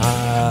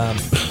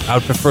 I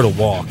would prefer to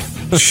walk.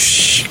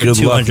 Good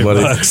luck,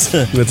 buddy. Bucks.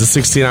 It's a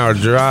 16-hour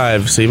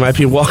drive, so you might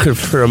be walking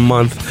for a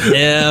month.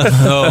 Yeah.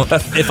 Well,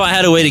 if I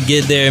had a way to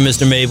get there,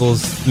 Mr.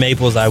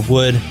 Maples, I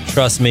would.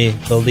 Trust me,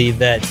 believe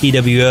that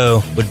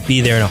TWO would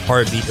be there in a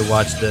heartbeat to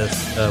watch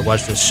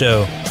this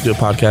show. Do a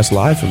podcast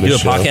live from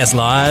this show. Do a podcast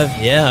live.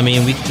 Yeah, I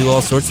mean, we could do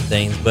all sorts of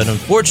things, but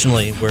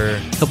unfortunately, we're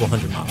a couple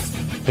 $100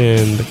 miles.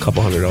 And a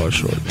couple $100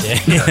 short.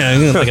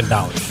 Yeah, like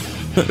 $1.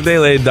 They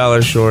laid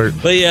 $1 short.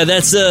 But yeah,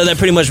 that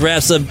pretty much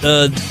wraps up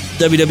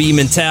WWE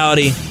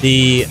Mentality.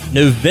 The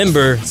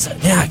November,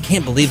 I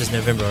can't believe it's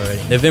November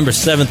already. November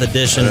 7th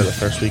edition. I know, the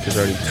first week is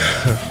already.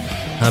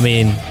 I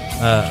mean,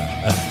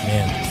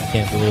 man, I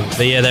can't believe it.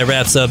 But yeah, that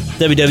wraps up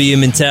WWE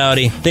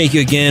Mentality. Thank you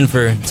again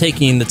for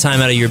taking the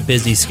time out of your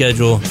busy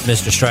schedule,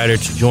 Mr. Strider,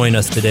 to join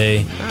us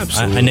today.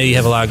 Absolutely. I know you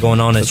have a lot going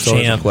on as It's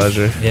always a champ.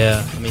 pleasure.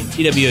 Yeah, I mean,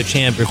 TWO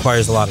champ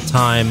requires a lot of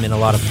time in a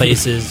lot of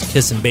places,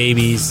 kissing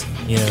babies.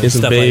 Kissing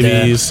stuff babies,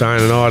 like that.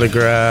 signing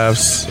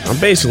autographs. I'm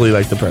basically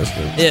like the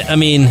president. Yeah, I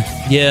mean,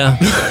 yeah,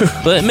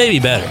 but maybe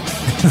better.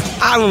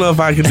 I don't know if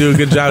I could do a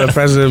good job of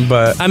president,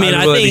 but I mean,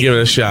 I'm willing to give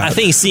it a shot. I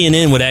think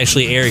CNN would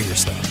actually air your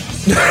stuff.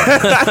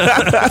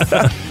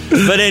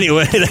 But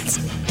anyway,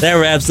 that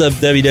wraps up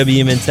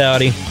WWE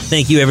Mentality.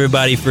 Thank you,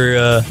 everybody,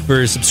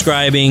 for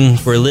subscribing,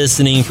 for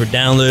listening, for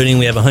downloading.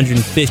 We have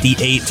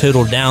 158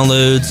 total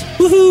downloads.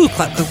 Woohoo!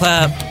 Clap, clap,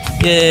 clap.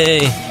 Yay!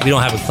 We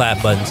don't have a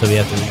clap button, so we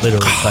have to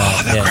literally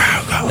clap.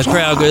 The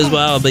crowd goes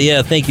wild. But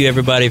yeah, thank you,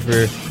 everybody,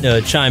 for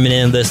chiming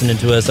in, listening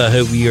to us. I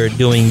hope we are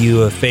doing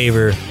you a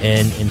favor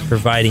and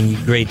providing you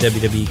great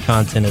WWE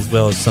content, as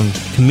well as some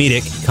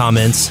comedic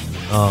comments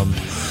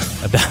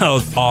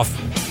about off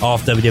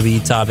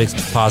WWE topics,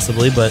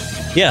 possibly. But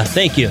yeah,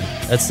 thank you.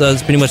 That's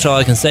pretty much all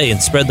I can say.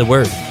 And spread the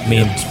word. I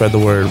mean, spread the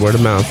word. Word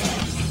of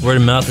mouth. Word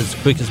of mouth is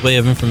the quickest way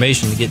of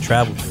information to get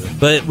traveled through.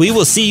 But we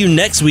will see you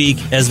next week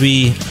as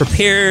we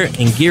prepare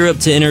and gear up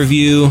to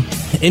interview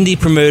indie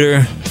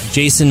promoter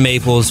Jason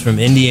Maples from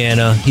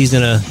Indiana. He's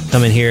going to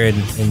come in here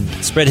and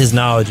spread his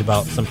knowledge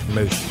about some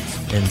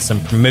promotions and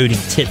some promoting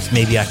tips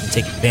maybe I can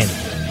take advantage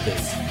of,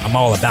 because I'm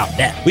all about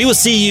that. We will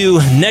see you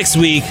next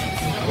week.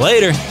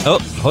 Later. Oh,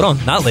 hold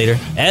on. Not later.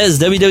 As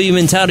WWE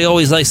Mentality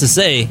always likes to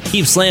say,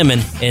 keep slamming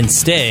and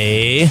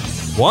stay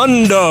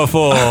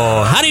wonderful.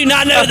 How do you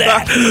not know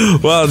that?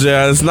 Well,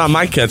 Jared, it's not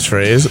my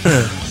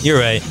catchphrase. You're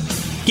right.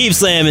 Keep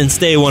slamming,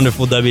 stay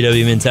wonderful,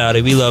 WWE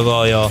Mentality. We love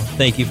all y'all.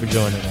 Thank you for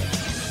joining us.